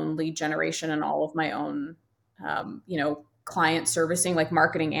my own lead generation and all of my own, client servicing, like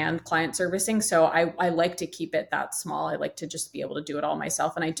marketing and client servicing. So I like to keep it that small. I like to just be able to do it all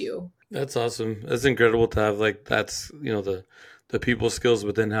myself. And I do. That's awesome. That's incredible to have like, that's, the people skills,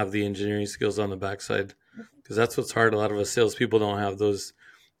 but then have the engineering skills on the backside, because that's what's hard. A lot of us salespeople don't have those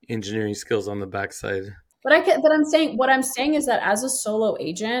engineering skills on the backside. But what I'm saying is that as a solo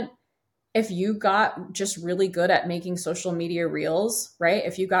agent, if you got just really good at making social media reels, right?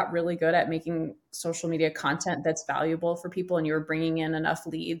 If you got really good at making social media content that's valuable for people and you were bringing in enough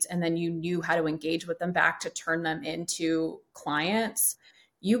leads and then you knew how to engage with them back to turn them into clients,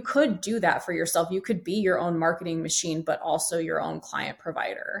 you could do that for yourself. You could be your own marketing machine, but also your own client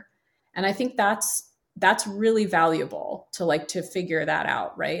provider. And I think that's really valuable to figure that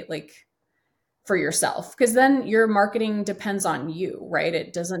out, right? Like for yourself, because then your marketing depends on you, right?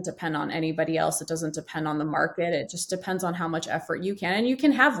 It doesn't depend on anybody else. It doesn't depend on the market. It just depends on how much effort you can. And you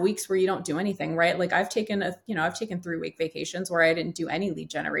can have weeks where you don't do anything, right? Like I've taken 3-week vacations where I didn't do any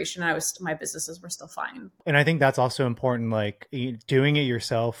lead generation. My businesses were still fine. And I think that's also important, like doing it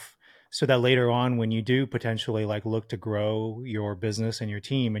yourself, so that later on when you do potentially like look to grow your business and your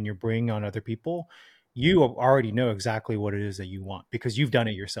team and you're bringing on other people, you already know exactly what it is that you want because you've done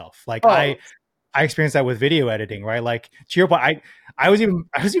it yourself. Like I experienced that with video editing, right? Like to your point, I was even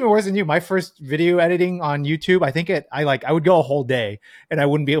worse than you. My first video editing on YouTube, I would go a whole day and I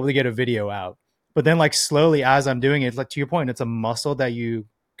wouldn't be able to get a video out. But then like slowly as I'm doing it, like to your point, it's a muscle that you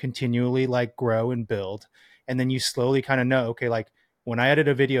continually like grow and build. And then you slowly kind of know, okay, like when I edit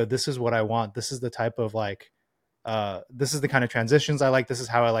a video, this is what I want. This is the type of like, this is the kind of transitions I like. This is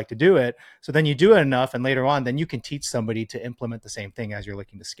how I like to do it. So then you do it enough and later on, then you can teach somebody to implement the same thing as you're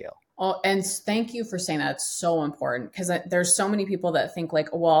looking to scale. Oh, and thank you for saying that. It's so important because there's so many people that think like,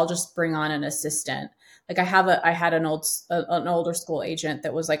 well, I'll just bring on an assistant. Like I had an older school agent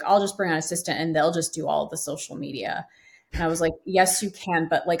that was like, I'll just bring on an assistant and they'll just do all of the social media. And I was like, yes, you can.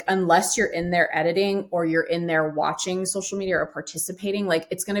 But like, unless you're in there editing or you're in there watching social media or participating, like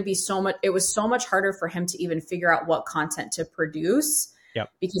it's going to be it was so much harder for him to even figure out what content to produce. Yep.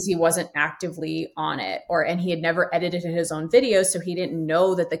 Because he wasn't actively on it and he had never edited his own videos. So he didn't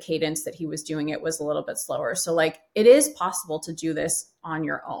know that the cadence that he was doing it was a little bit slower. So like, it is possible to do this on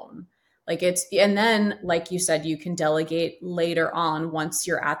your own. And then, like you said, you can delegate later on once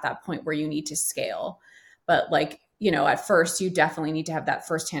you're at that point where you need to scale. But at first, you definitely need to have that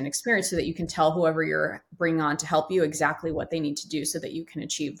firsthand experience so that you can tell whoever you're bringing on to help you exactly what they need to do so that you can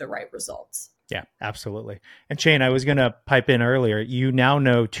achieve the right results. Yeah, absolutely. And Shane, I was going to pipe in earlier. You now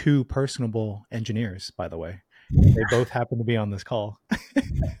know 2 personable engineers, by the way. They both happen to be on this call.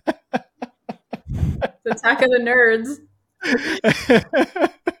 The attack of the nerds.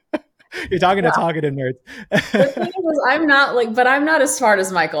 You're talking to nerds. The thing is, I'm not as smart as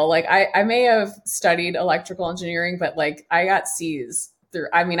Michael. Like I may have studied electrical engineering, but I got C's through.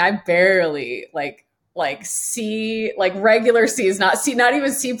 I mean, I barely like C, like regular C's, not C, not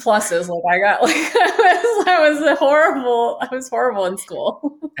even C pluses. Like I got I was horrible in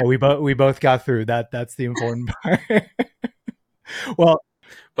school. And we both got through that. That's the important part. Well,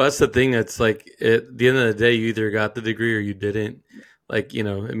 that's the thing. It's like at the end of the day, you either got the degree or you didn't. Like, I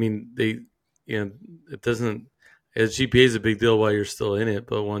mean, it doesn't, a GPA is a big deal while you're still in it,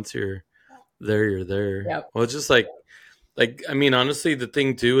 but once you're there, you're there. Yep. Well, it's just like, I mean, honestly, the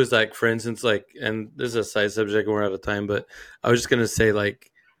thing too is for instance, and this is a side subject and we're out of time, but I was just going to say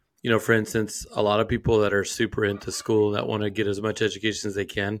for instance, a lot of people that are super into school that want to get as much education as they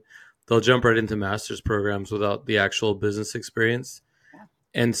can, they'll jump right into master's programs without the actual business experience. Yeah.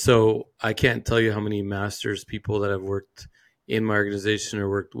 And so I can't tell you how many master's people that have worked in my organization or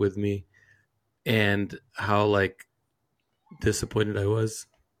worked with me and how disappointed I was,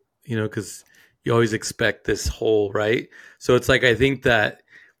 because you always expect this whole, right? So it's I think that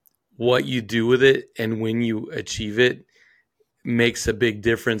what you do with it and when you achieve it makes a big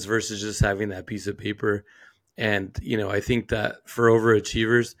difference versus just having that piece of paper. And, I think that for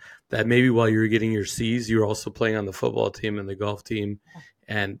overachievers, that maybe while you were getting your C's, you were also playing on the football team and the golf team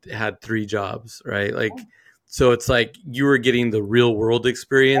and had 3 jobs, right? So it's you were getting the real world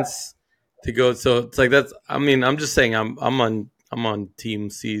experience to go. So it's that's, I mean, I'm just saying I'm on team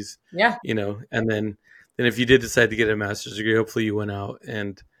C's, and then if you did decide to get a master's degree, hopefully you went out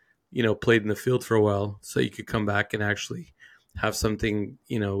and, played in the field for a while so you could come back and actually have something,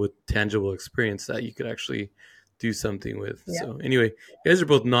 with tangible experience that you could actually do something with. Yeah. So anyway, you guys are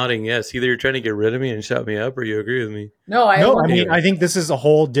both nodding yes. Either you're trying to get rid of me and shut me up or you agree with me. No, I mean, I think this is a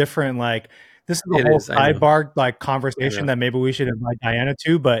whole different, this is a whole sidebar conversation that maybe we should invite Diana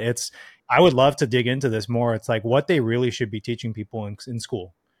to, but I would love to dig into this more. It's what they really should be teaching people in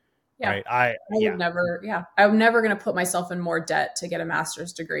school. Yeah. Right. I'm never going to put myself in more debt to get a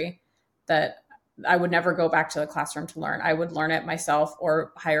master's degree that I would never go back to the classroom to learn. I would learn it myself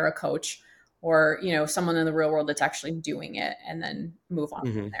or hire a coach or, someone in the real world that's actually doing it and then move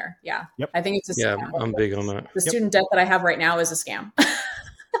on from there. Yeah. Yep. I think it's a scam. Yeah, I'm big on that. The student debt that I have right now is a scam.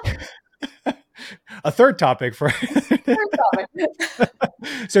 A third topic for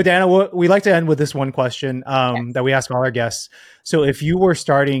So Dana, we like to end with this one question that we ask all our guests. So if you were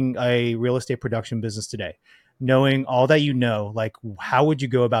starting a real estate production business today, knowing all that how would you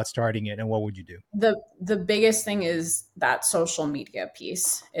go about starting it and what would you do? The biggest thing is that social media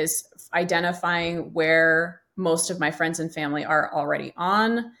piece is identifying where most of my friends and family are already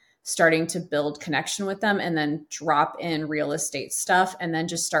on, starting to build connection with them, and then drop in real estate stuff and then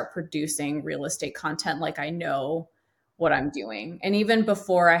just start producing real estate content like I know what I'm doing. And even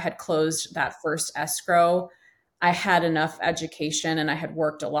before I had closed that first escrow, I had enough education and I had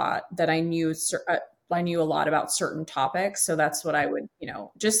worked a lot that I knew a lot about certain topics. So that's what I would,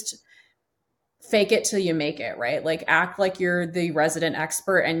 just fake it till you make it, right? Act like you're the resident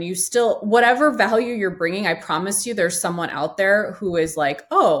expert and you still, whatever value you're bringing, I promise you there's someone out there who is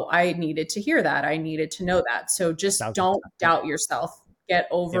oh, I needed to hear that. I needed to know that. So just don't doubt yourself. Get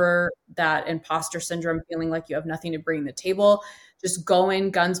over that imposter syndrome, feeling like you have nothing to bring to the table. Just go in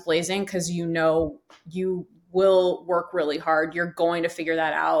guns blazing because you will work really hard. You're going to figure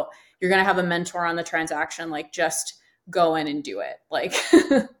that out. You're going to have a mentor on the transaction. Just go in and do it.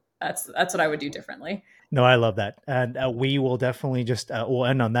 That's what I would do differently. No, I love that. And we will definitely we'll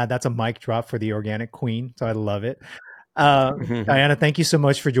end on that. That's a mic drop for the organic queen. So I love it. Diana, thank you so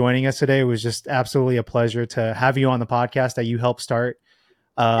much for joining us today. It was just absolutely a pleasure to have you on the podcast that you helped start.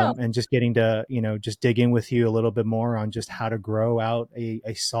 And just getting to, just dig in with you a little bit more on just how to grow out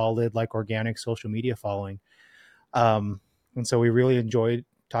a solid, organic social media following. And so we really enjoyed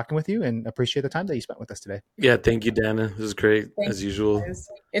talking with you and appreciate the time that you spent with us today. Yeah. Thank you, Dana. It was great as usual.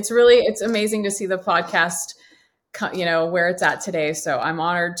 It's amazing to see the podcast, where it's at today. So I'm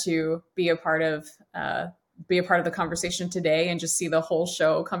honored to be a part of the conversation today and just see the whole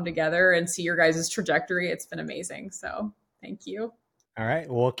show come together and see your guys' trajectory. It's been amazing. So thank you. All right.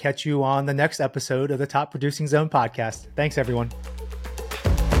 We'll catch you on the next episode of the Top Producing Zone podcast. Thanks, everyone.